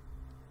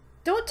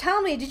 Don't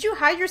tell me, did you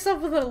hide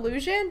yourself with an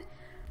illusion?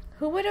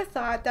 Who would have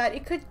thought that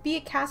it could be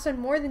a cast on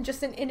more than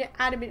just an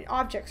inanimate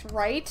object,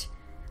 right?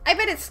 I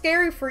bet it's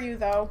scary for you,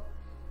 though.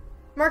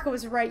 Marco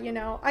was right, you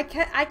know. I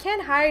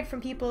can't hide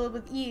from people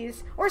with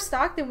ease, or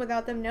stalk them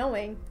without them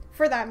knowing,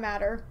 for that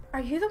matter.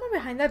 Are you the one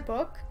behind that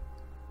book?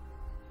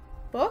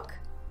 Book?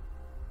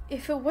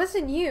 If it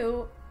wasn't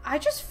you, I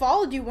just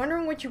followed you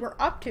wondering what you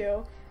were up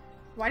to.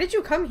 Why did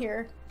you come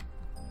here?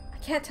 I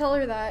can't tell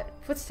her that.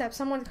 Footsteps,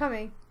 someone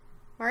coming.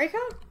 Mariko?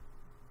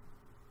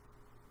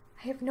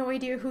 I have no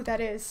idea who that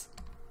is.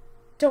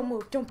 Don't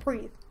move, don't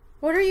breathe.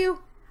 What are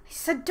you? I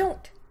said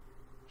don't.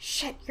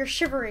 Shit, you're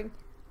shivering.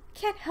 I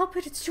can't help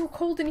it, it's too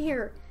cold in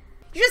here.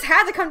 You just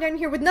had to come down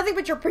here with nothing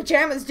but your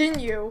pajamas, didn't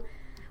you?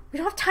 We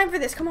don't have time for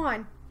this, come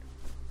on.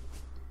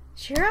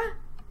 Shira?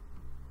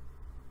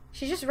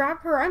 She just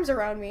wrapped her arms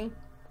around me.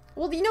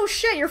 Well, you know,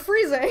 shit, you're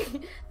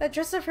freezing. That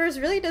dress of hers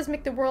really does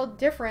make the world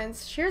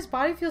difference. Shira's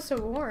body feels so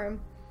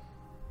warm.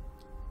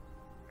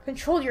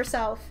 Control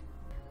yourself.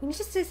 We need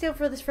to stay still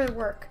for this further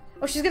work.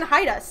 Oh, she's gonna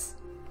hide us.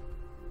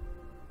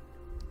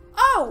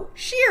 Oh,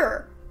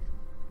 Shirr!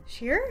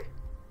 Shirr?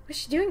 What's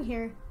she doing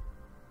here?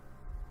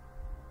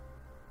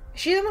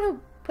 Is she the one who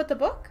put the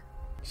book?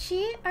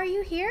 Are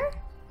you here?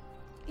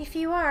 If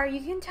you are,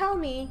 you can tell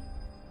me.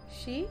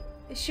 She?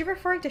 Is she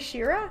referring to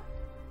Shira?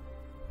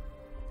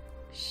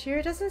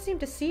 Shira doesn't seem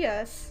to see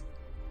us.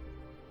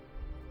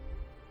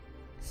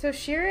 So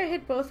Shira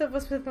hit both of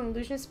us with an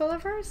illusion spell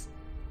of hers?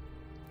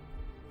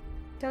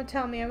 Don't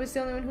tell me I was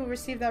the only one who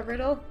received that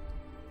riddle.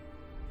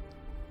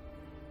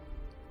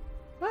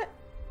 What?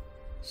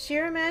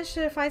 Shira managed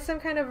to find some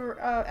kind of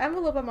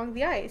envelope among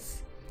the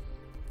ice.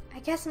 I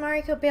guess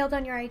Mariko bailed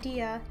on your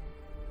idea.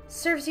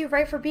 Serves you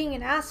right for being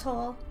an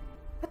asshole.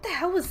 What the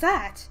hell was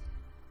that?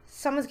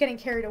 Someone's getting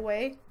carried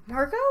away.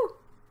 Marco?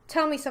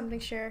 Tell me something,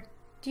 Shirr.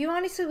 Do you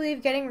honestly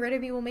believe getting rid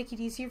of me will make it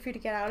easier for you to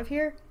get out of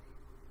here?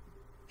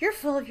 You're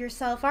full of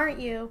yourself, aren't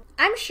you?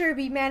 I'm sure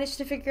we managed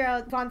to figure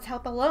out Vaughn's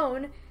help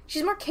alone.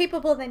 She's more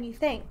capable than you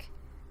think.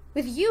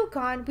 With you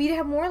gone, we'd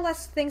have more or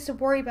less things to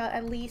worry about,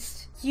 at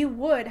least. You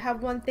would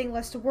have one thing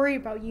less to worry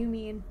about, you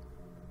mean.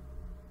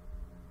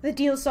 The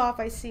deal's off,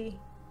 I see.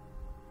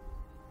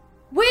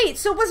 Wait,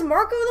 so was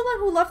Marco the one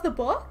who left the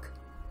book?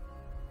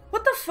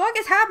 What the fuck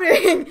is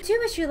happening? Do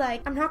what you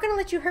like. I'm not gonna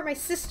let you hurt my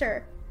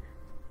sister.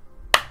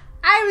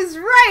 I was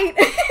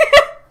right!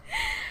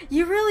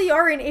 You really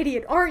are an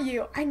idiot, aren't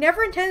you? I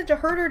never intended to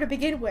hurt her to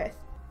begin with.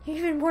 You're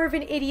even more of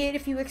an idiot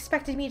if you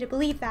expected me to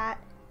believe that.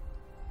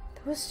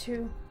 Those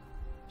two...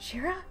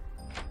 Shira?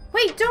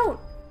 Wait, don't!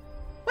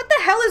 What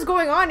the hell is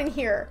going on in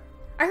here?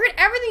 I heard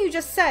everything you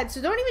just said, so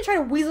don't even try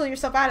to weasel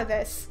yourself out of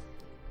this.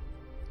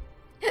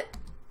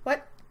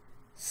 What?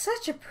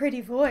 Such a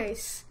pretty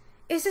voice.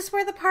 Is this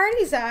where the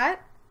party's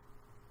at?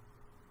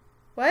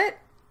 What?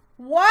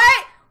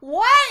 What?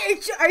 What?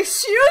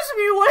 Excuse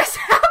me, what is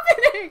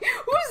happening?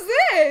 Who's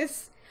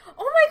this?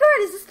 Oh my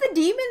god, is this the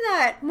demon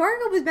that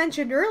Mariko was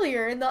mentioned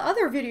earlier in the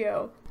other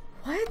video?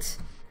 What?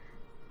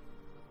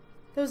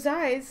 Those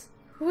eyes?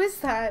 Who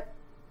is that?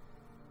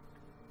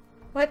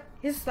 What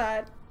is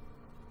that?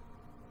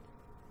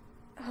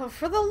 Oh,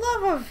 for the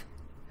love of...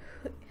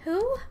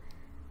 Who?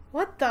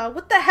 What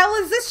the hell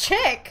is this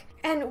chick?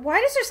 And why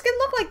does her skin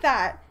look like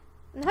that?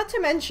 Not to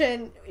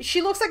mention,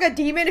 she looks like a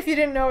demon if you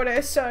didn't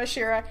notice,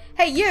 Shira.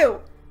 Hey, you!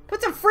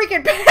 Put some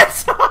freaking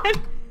pants on!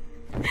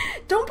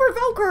 Don't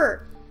provoke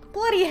her!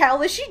 Bloody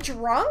hell, is she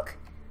drunk?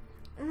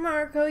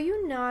 Marco,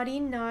 you naughty,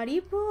 naughty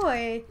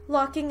boy.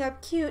 Locking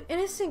up cute,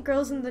 innocent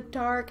girls in the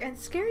dark and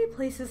scary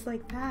places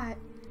like that.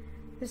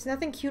 There's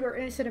nothing cute or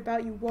innocent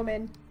about you,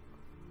 woman.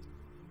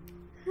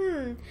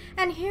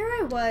 And here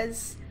I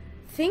was,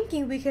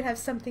 thinking we could have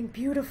something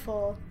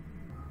beautiful.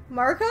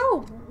 Marco?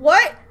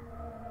 What?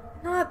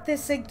 Not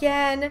this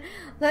again.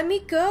 Let me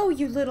go,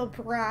 you little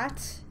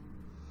brat.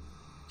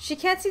 She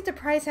can't seem to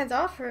pry his hands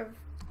off her.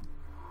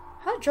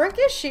 How drunk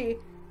is she?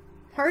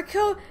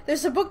 Marco,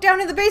 there's a book down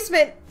in the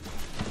basement.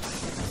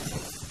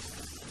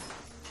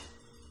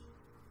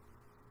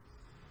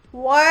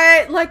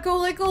 What? Let go,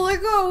 let go,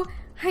 let go.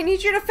 I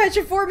need you to fetch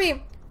it for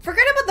me.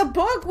 Forget about the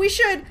book. We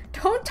should.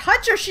 Don't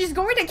touch her. She's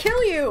going to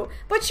kill you.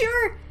 But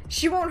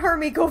she won't hurt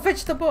me. Go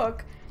fetch the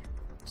book.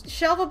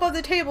 Shelf above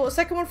the table.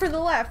 Second one from the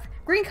left.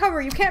 Green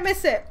cover. You can't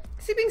miss it.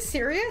 Is he being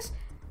serious?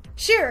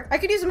 Shir, I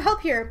could use some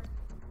help here.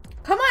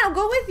 Come on, I'll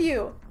go with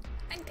you.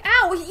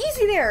 Ow,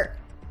 easy there.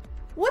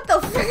 What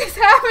the frick is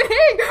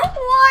happening?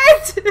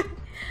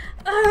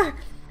 What?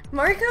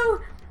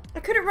 Mariko, I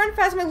couldn't run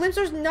fast. My limbs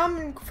are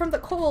numb from the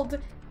cold.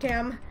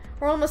 Damn,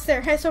 we're almost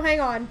there. Hey, so hang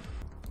on.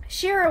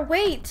 Shira,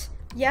 wait.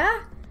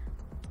 Yeah?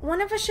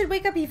 One of us should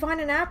wake up Yvonne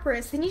and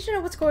Apris. They need to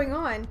know what's going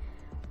on.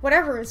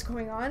 Whatever is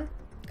going on.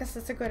 Guess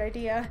that's a good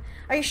idea.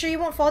 Are you sure you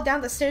won't fall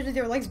down the stairs with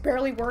your legs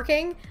barely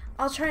working?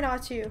 I'll try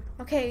not to.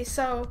 Okay,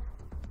 so...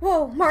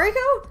 Whoa,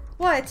 Mariko?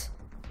 What?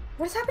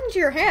 What's happened to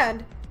your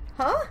hand?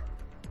 Huh?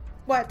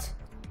 What?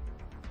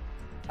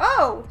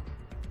 Oh!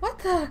 What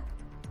the...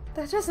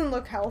 That doesn't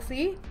look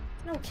healthy.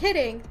 No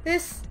kidding.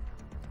 This...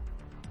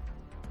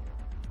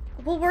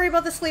 We'll worry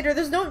about this later.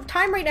 There's no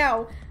time right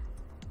now.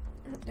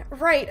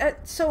 Right,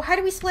 so how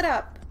do we split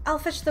up? I'll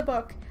fetch the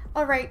book.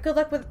 Alright, good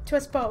luck to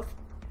us both.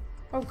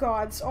 Oh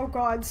gods, oh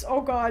gods,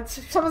 oh gods.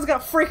 Someone's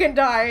gonna freaking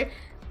die.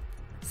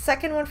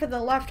 Second one for the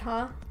left,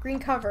 huh? Green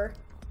cover.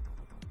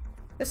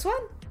 This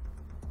one?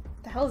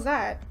 The hell is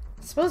that?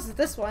 I suppose it's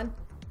this one.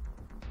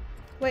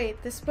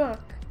 Wait, this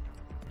book.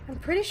 I'm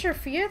pretty sure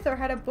Theodore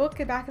had a book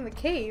back in the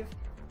cave.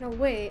 No,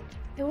 wait.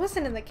 It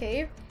wasn't in the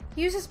cave.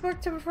 He used this book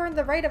to perform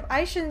the rite of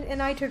Aisha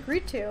and I to agree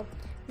to.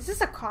 Is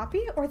this a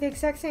copy or the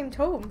exact same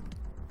tome?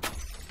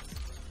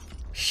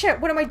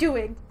 Shit, what am I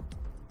doing?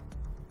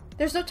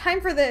 There's no time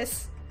for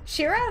this.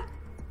 Shira?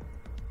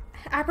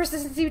 Apris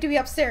doesn't seem to be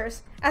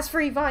upstairs. As for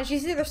Yvonne,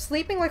 she's either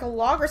sleeping like a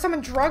log or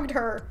someone drugged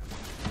her.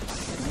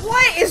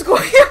 What is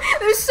going on?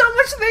 There's so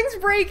much things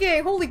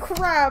breaking. Holy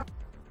crap.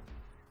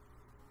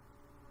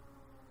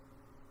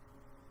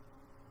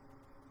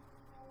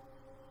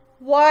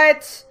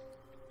 What?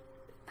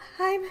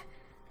 I'm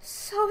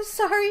so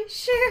sorry,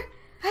 Shir.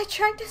 I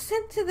tried us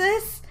into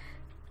this.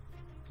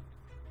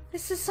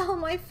 This is all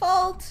my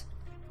fault.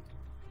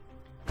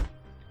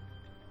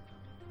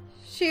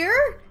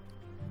 Shir?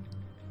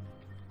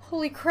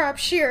 Holy crap,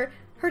 Shir.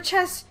 Her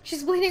chest,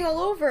 she's bleeding all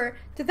over.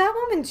 Did that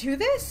woman do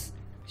this?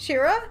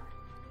 Shira?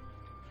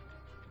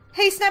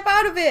 Hey, snap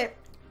out of it!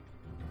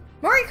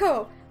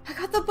 Mariko! I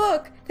got the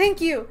book! Thank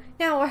you!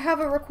 Now, I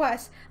have a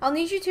request. I'll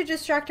need you to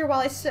distract her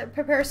while I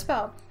prepare a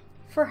spell.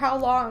 For how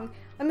long?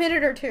 A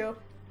minute or two.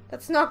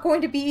 That's not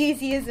going to be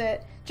easy, is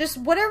it? Just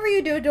whatever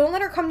you do, don't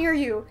let her come near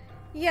you.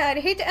 Yeah, I'd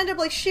hate to end up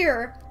like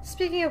Shir.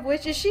 Speaking of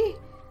which, is she...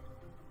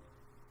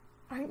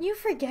 Aren't you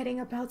forgetting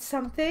about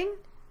something?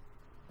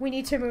 We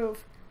need to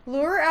move.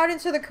 Lure her out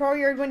into the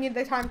courtyard when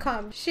the time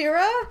comes.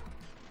 Shira?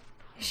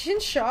 Is she in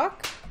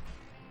shock?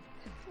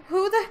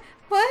 Who the...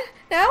 What?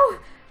 Now?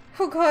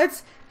 Oh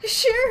gods.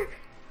 Shir!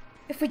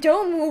 If we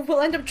don't move, we'll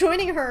end up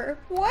joining her.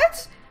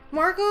 What?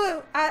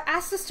 Marco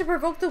asked us to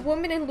provoke the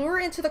woman and lure her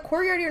into the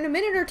courtyard in a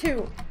minute or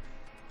two.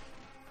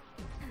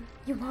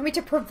 You want me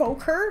to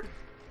provoke her?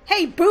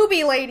 Hey,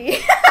 booby lady!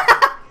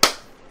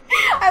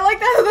 I like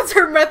that that's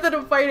her method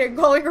of fighting,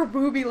 calling her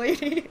booby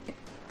lady.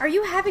 Are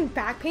you having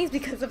back pains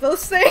because of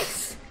those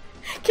things?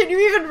 Can you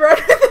even run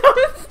with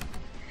those?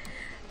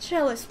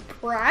 Jealous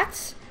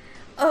brat.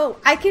 Oh,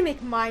 I can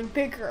make mine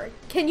bigger.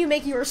 Can you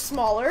make yours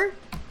smaller?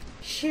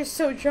 She is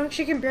so drunk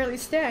she can barely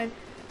stand.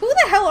 Who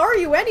the hell are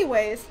you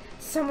anyways?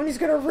 Someone who's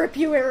gonna rip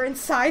you your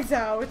insides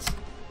out.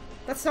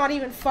 That's not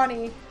even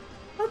funny.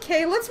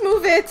 Okay, let's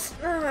move it.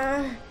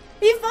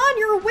 Yvonne,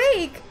 you're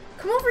awake.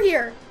 Come over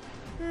here.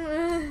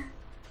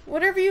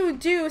 Whatever you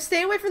do,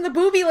 stay away from the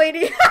booby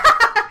lady.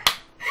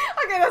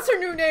 Okay, that's her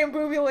new name,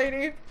 booby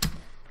lady.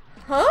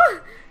 Huh?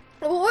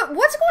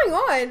 What's going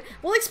on?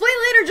 We'll explain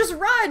later, just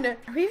run!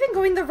 Are we even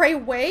going the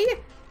right way?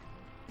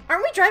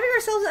 Aren't we driving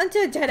ourselves into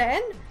a dead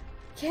end?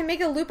 Can't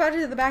make a loop out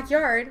into the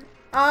backyard.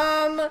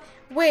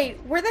 Wait,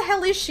 where the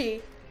hell is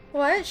she?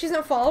 What? She's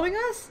not following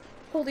us?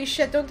 Holy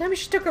shit, don't tell me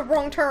she took a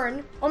wrong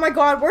turn. Oh my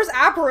god, where's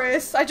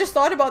Apris? I just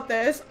thought about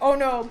this. Oh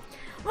no.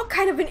 What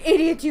kind of an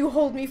idiot do you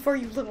hold me for,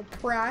 you little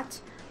brat?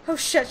 Oh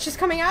shit, she's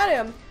coming at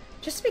him.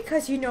 Just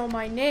because you know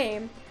my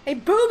name. Hey,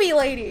 booby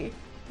lady!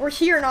 We're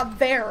here, not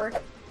there.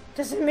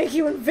 Doesn't make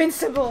you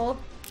invincible.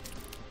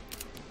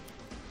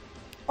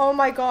 Oh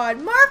my god.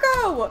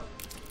 Marco!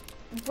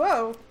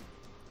 Whoa.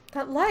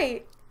 That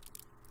light.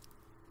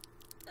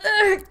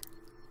 Ugh.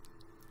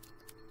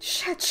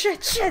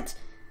 Shit!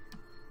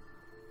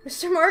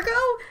 Mr. Marco?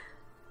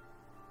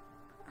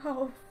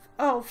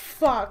 Oh,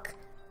 fuck.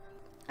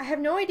 I have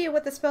no idea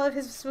what the spell of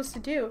his was supposed to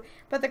do,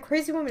 but the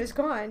crazy woman is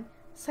gone.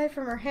 Aside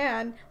from her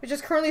hand, which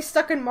is currently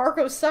stuck in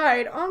Marco's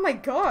side. Oh my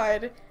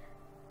god.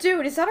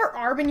 Dude, is that her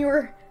arm in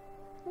your...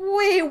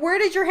 Wait, where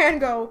did your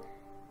hand go?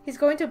 He's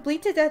going to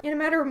bleed to death in a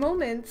matter of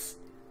moments.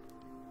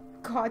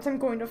 God, I'm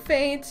going to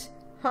faint.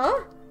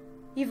 Huh?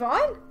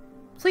 Yvonne?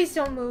 Please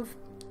don't move.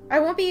 I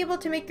won't be able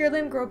to make your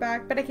limb grow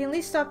back, but I can at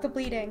least stop the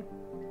bleeding.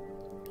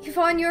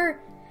 Yvonne, you're...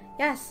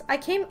 Yes,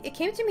 it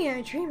came to me in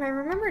a dream. I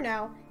remember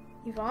now.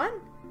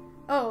 Yvonne?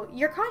 Oh,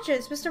 you're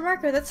conscious, Mr.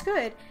 Marco. That's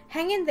good.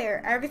 Hang in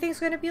there. Everything's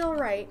going to be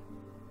alright.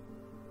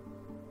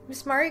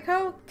 Miss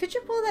Mariko, could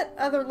you pull that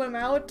other limb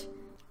out?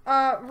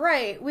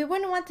 Right. We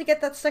wouldn't want to get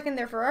that stuck in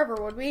there forever,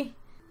 would we?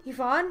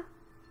 Yvonne?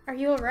 Are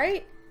you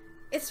alright?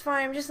 It's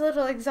fine. I'm just a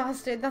little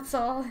exhausted. That's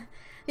all.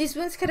 These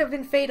wounds could have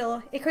been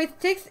fatal. It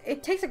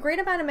takes a great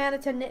amount of mana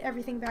to knit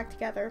everything back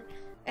together.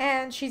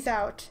 And she's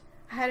out.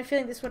 I had a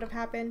feeling this would have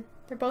happened.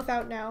 They're both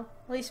out now.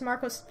 At least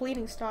Marco's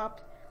bleeding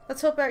stopped.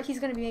 Let's hope he's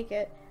gonna make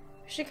it.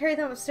 We should carry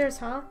them upstairs,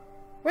 huh?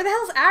 Where the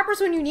hell's Appers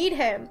when you need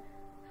him?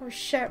 Oh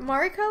shit,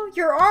 Mariko?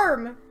 Your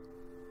arm!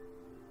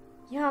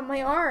 Yeah,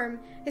 my arm.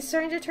 It's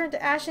starting to turn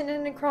to ash and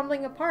then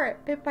crumbling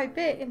apart, bit by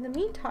bit. In the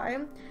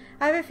meantime,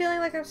 I have a feeling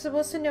like I'm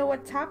supposed to know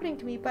what's happening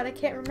to me, but I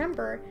can't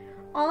remember.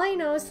 All I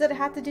know is that I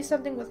had to do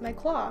something with my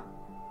claw.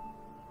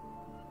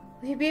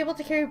 Will you be able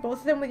to carry both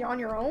of them on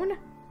your own?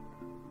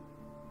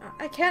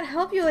 I can't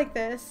help you like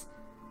this.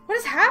 What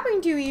is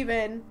happening to you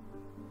even?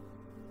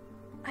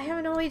 I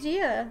have no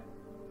idea.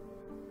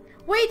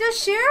 Wait,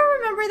 does Shira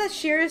remember that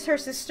Shira is her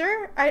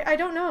sister? I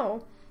don't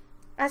know.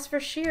 As for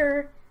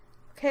Shira,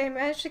 okay, I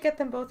managed to get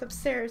them both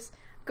upstairs.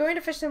 I'm going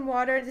to fetch some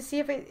water to see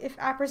if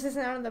Appers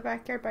isn't out in the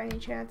backyard by any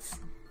chance.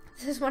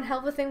 This is one hell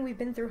of a thing we've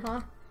been through,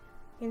 huh?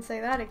 You can say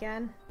that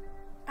again.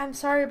 I'm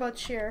sorry about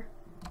Shira.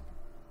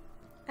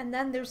 And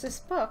then there's this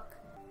book.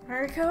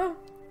 Mariko,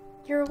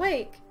 you're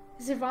awake.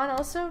 Is Yvonne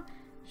also?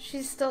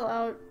 She's still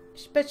out,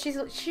 but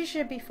she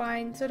should be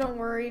fine, so don't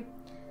worry.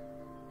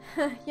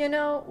 You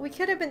know, we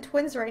could have been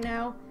twins right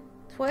now.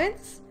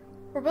 Twins?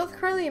 We're both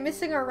currently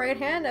missing our right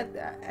hand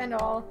and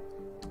all.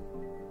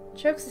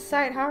 Jokes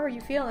aside, how are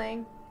you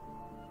feeling?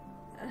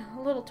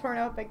 A little torn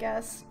up, I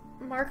guess.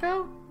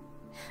 Marco?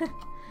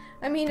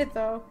 I mean it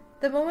though.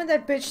 The moment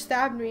that bitch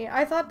stabbed me,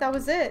 I thought that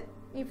was it.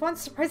 Yvonne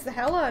surprised the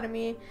hell out of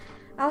me.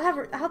 I'll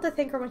have to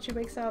thank her when she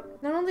wakes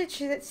up. Not only did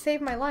she save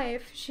my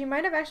life, she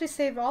might have actually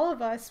saved all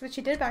of us, which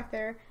she did back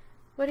there.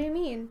 What do you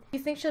mean? Do you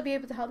think she'll be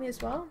able to help me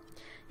as well?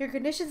 Your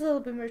condition's a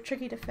little bit more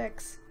tricky to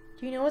fix.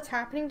 Do you know what's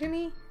happening to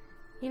me?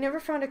 You never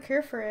found a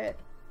cure for it.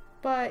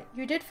 But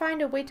you did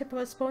find a way to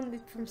postpone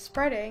it from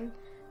spreading.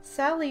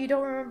 Sadly, you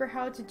don't remember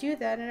how to do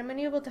that, and I'm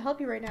unable to help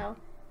you right now.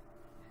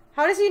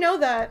 How does he know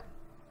that?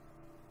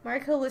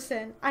 Mariko,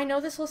 listen. I know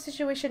this whole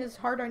situation is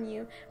hard on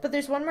you, but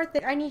there's one more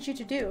thing I need you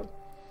to do.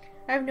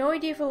 I have no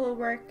idea if it will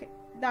work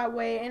that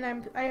way,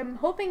 and I am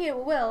hoping it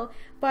will,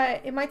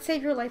 but it might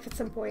save your life at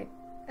some point.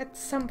 At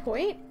some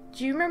point?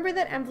 Do you remember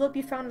that envelope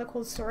you found in the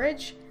cold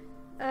storage?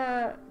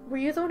 Were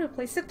you the one who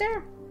placed it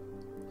there?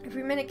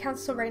 Every minute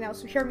counts still right now,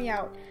 so hear me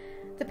out.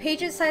 The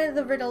page inside of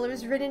the riddle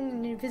is written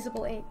in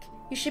invisible ink.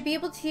 You should be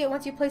able to see it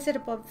once you place it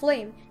above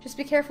flame. Just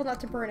be careful not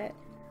to burn it.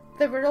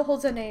 The riddle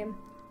holds a name.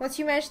 Once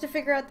you manage to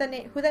figure out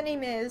who that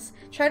name is,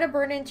 try to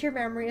burn it into your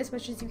memory as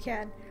much as you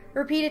can.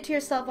 Repeat it to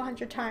yourself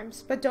 100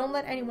 times, but don't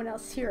let anyone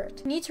else hear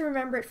it. You need to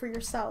remember it for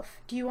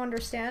yourself. Do you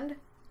understand?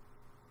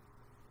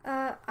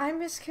 I'm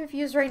just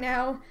confused right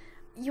now.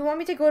 You want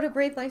me to go to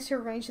great lengths to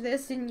arrange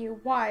this, didn't you?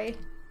 Why?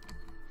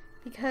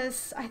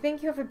 Because I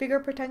think you have a bigger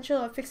potential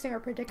of fixing our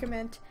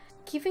predicament.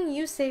 Keeping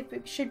you safe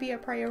should be a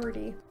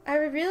priority. I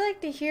would really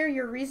like to hear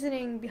your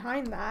reasoning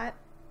behind that.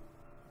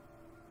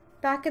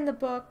 Back in the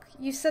book,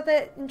 you said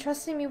that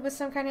entrusting me with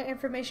some kind of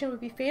information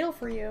would be fatal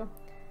for you.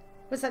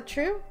 Was that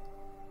true?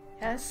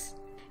 Yes.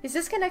 Is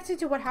this connected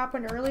to what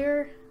happened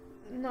earlier?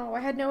 No, I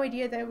had no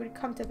idea that it would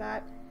come to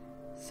that.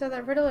 So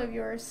that riddle of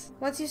yours,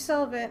 once you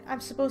solve it, I'm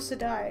supposed to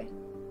die.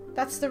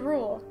 That's the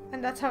rule,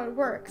 and that's how it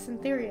works, in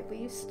theory at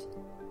least.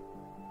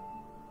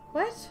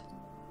 What?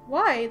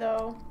 Why,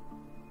 though?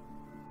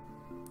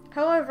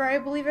 However, I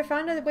believe I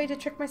found a way to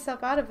trick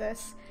myself out of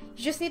this.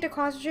 You just need to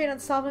concentrate on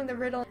solving the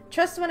riddle.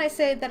 Trust when I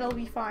say that it'll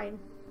be fine.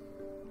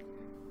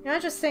 You're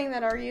not just saying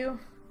that, are you?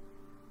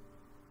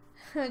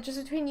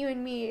 Just between you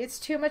and me, it's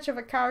too much of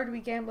a coward to be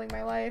gambling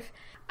my life.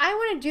 I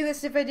wouldn't do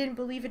this if I didn't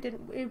believe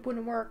it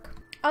wouldn't work.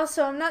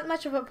 Also, I'm not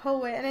much of a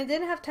poet, and I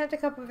didn't have time to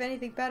come up with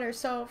anything better,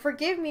 so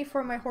forgive me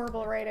for my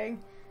horrible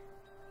writing.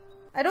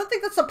 I don't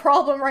think that's a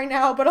problem right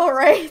now, but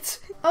alright.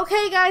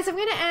 Okay guys, I'm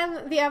gonna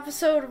end the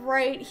episode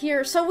right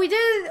here. So we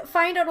did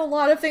find out a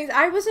lot of things.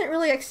 I wasn't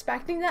really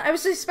expecting that. I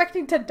was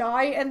expecting to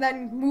die and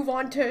then move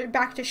on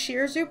back to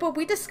Shir's Zoo, but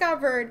we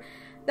discovered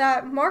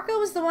that Marco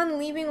was the one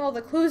leaving all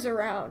the clues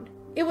around.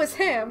 It was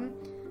him,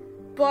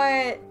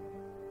 but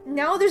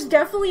now there's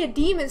definitely a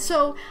demon,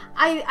 so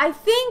I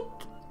think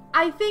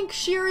I think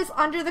Shira is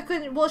under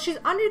the well, she's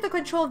under the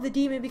control of the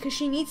demon because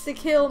she needs to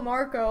kill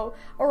Marco,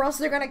 or else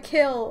they're gonna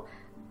kill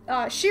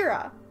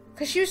Shira,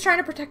 because she was trying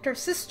to protect her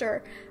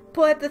sister.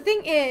 But the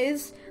thing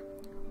is,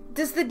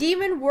 does the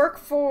demon work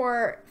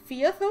for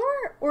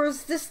Feathor, or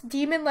is this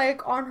demon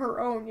like on her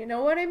own? You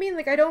know what I mean?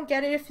 Like, I don't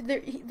get it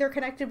if they're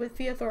connected with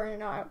Feathor or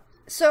not.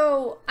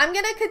 So I'm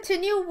gonna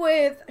continue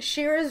with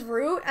Shira's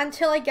route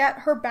until I get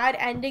her bad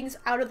endings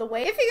out of the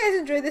way. If you guys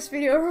enjoyed this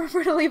video,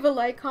 remember to leave a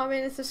like,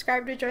 comment, and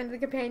subscribe to join the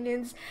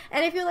companions.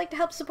 And if you'd like to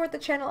help support the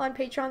channel on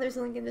Patreon, there's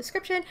a link in the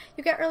description.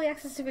 You get early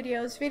access to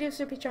videos for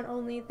Patreon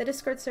only, the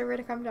Discord server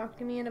to come talk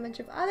to me, and a bunch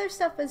of other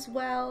stuff as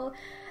well.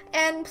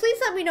 And please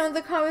let me know in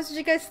the comments what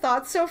you guys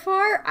thought so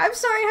far. I'm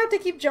sorry I have to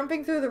keep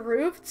jumping through the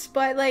roofs,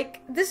 but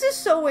like, this is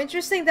so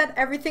interesting that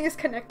everything is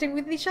connecting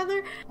with each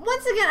other.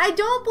 Once again, I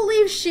don't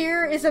believe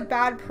Shir is a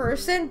bad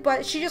person,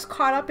 but she just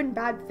caught up in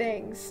bad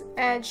things.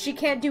 And she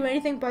can't do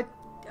anything but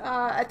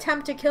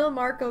attempt to kill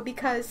Marco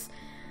because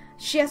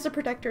she has to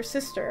protect her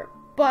sister.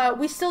 But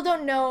we still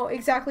don't know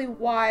exactly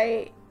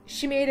why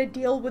she made a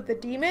deal with the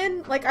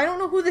demon. Like, I don't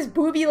know who this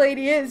booby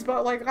lady is,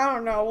 but like, I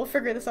don't know. We'll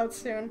figure this out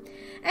soon.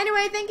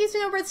 Anyway, thank you to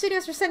Snowbird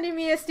Studios for sending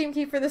me a Steam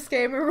key for this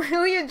game. I'm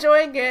really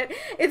enjoying it.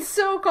 It's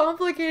so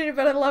complicated,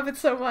 but I love it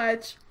so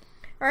much.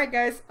 Alright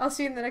guys, I'll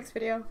see you in the next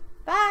video.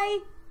 Bye!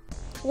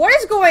 What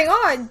is going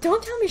on?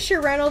 Don't tell me Shir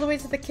ran all the way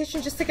to the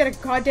kitchen just to get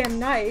a goddamn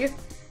knife.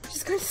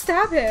 She's gonna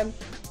stab him.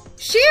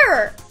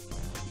 Shir!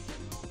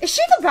 Is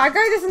she the bad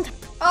guy this entire—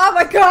 Oh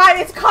my god,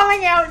 it's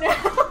coming out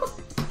now!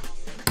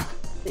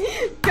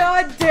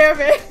 God damn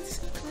it!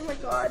 Oh my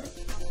god.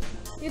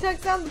 He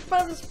takes down the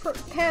front of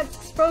his pants,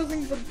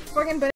 exposing the fucking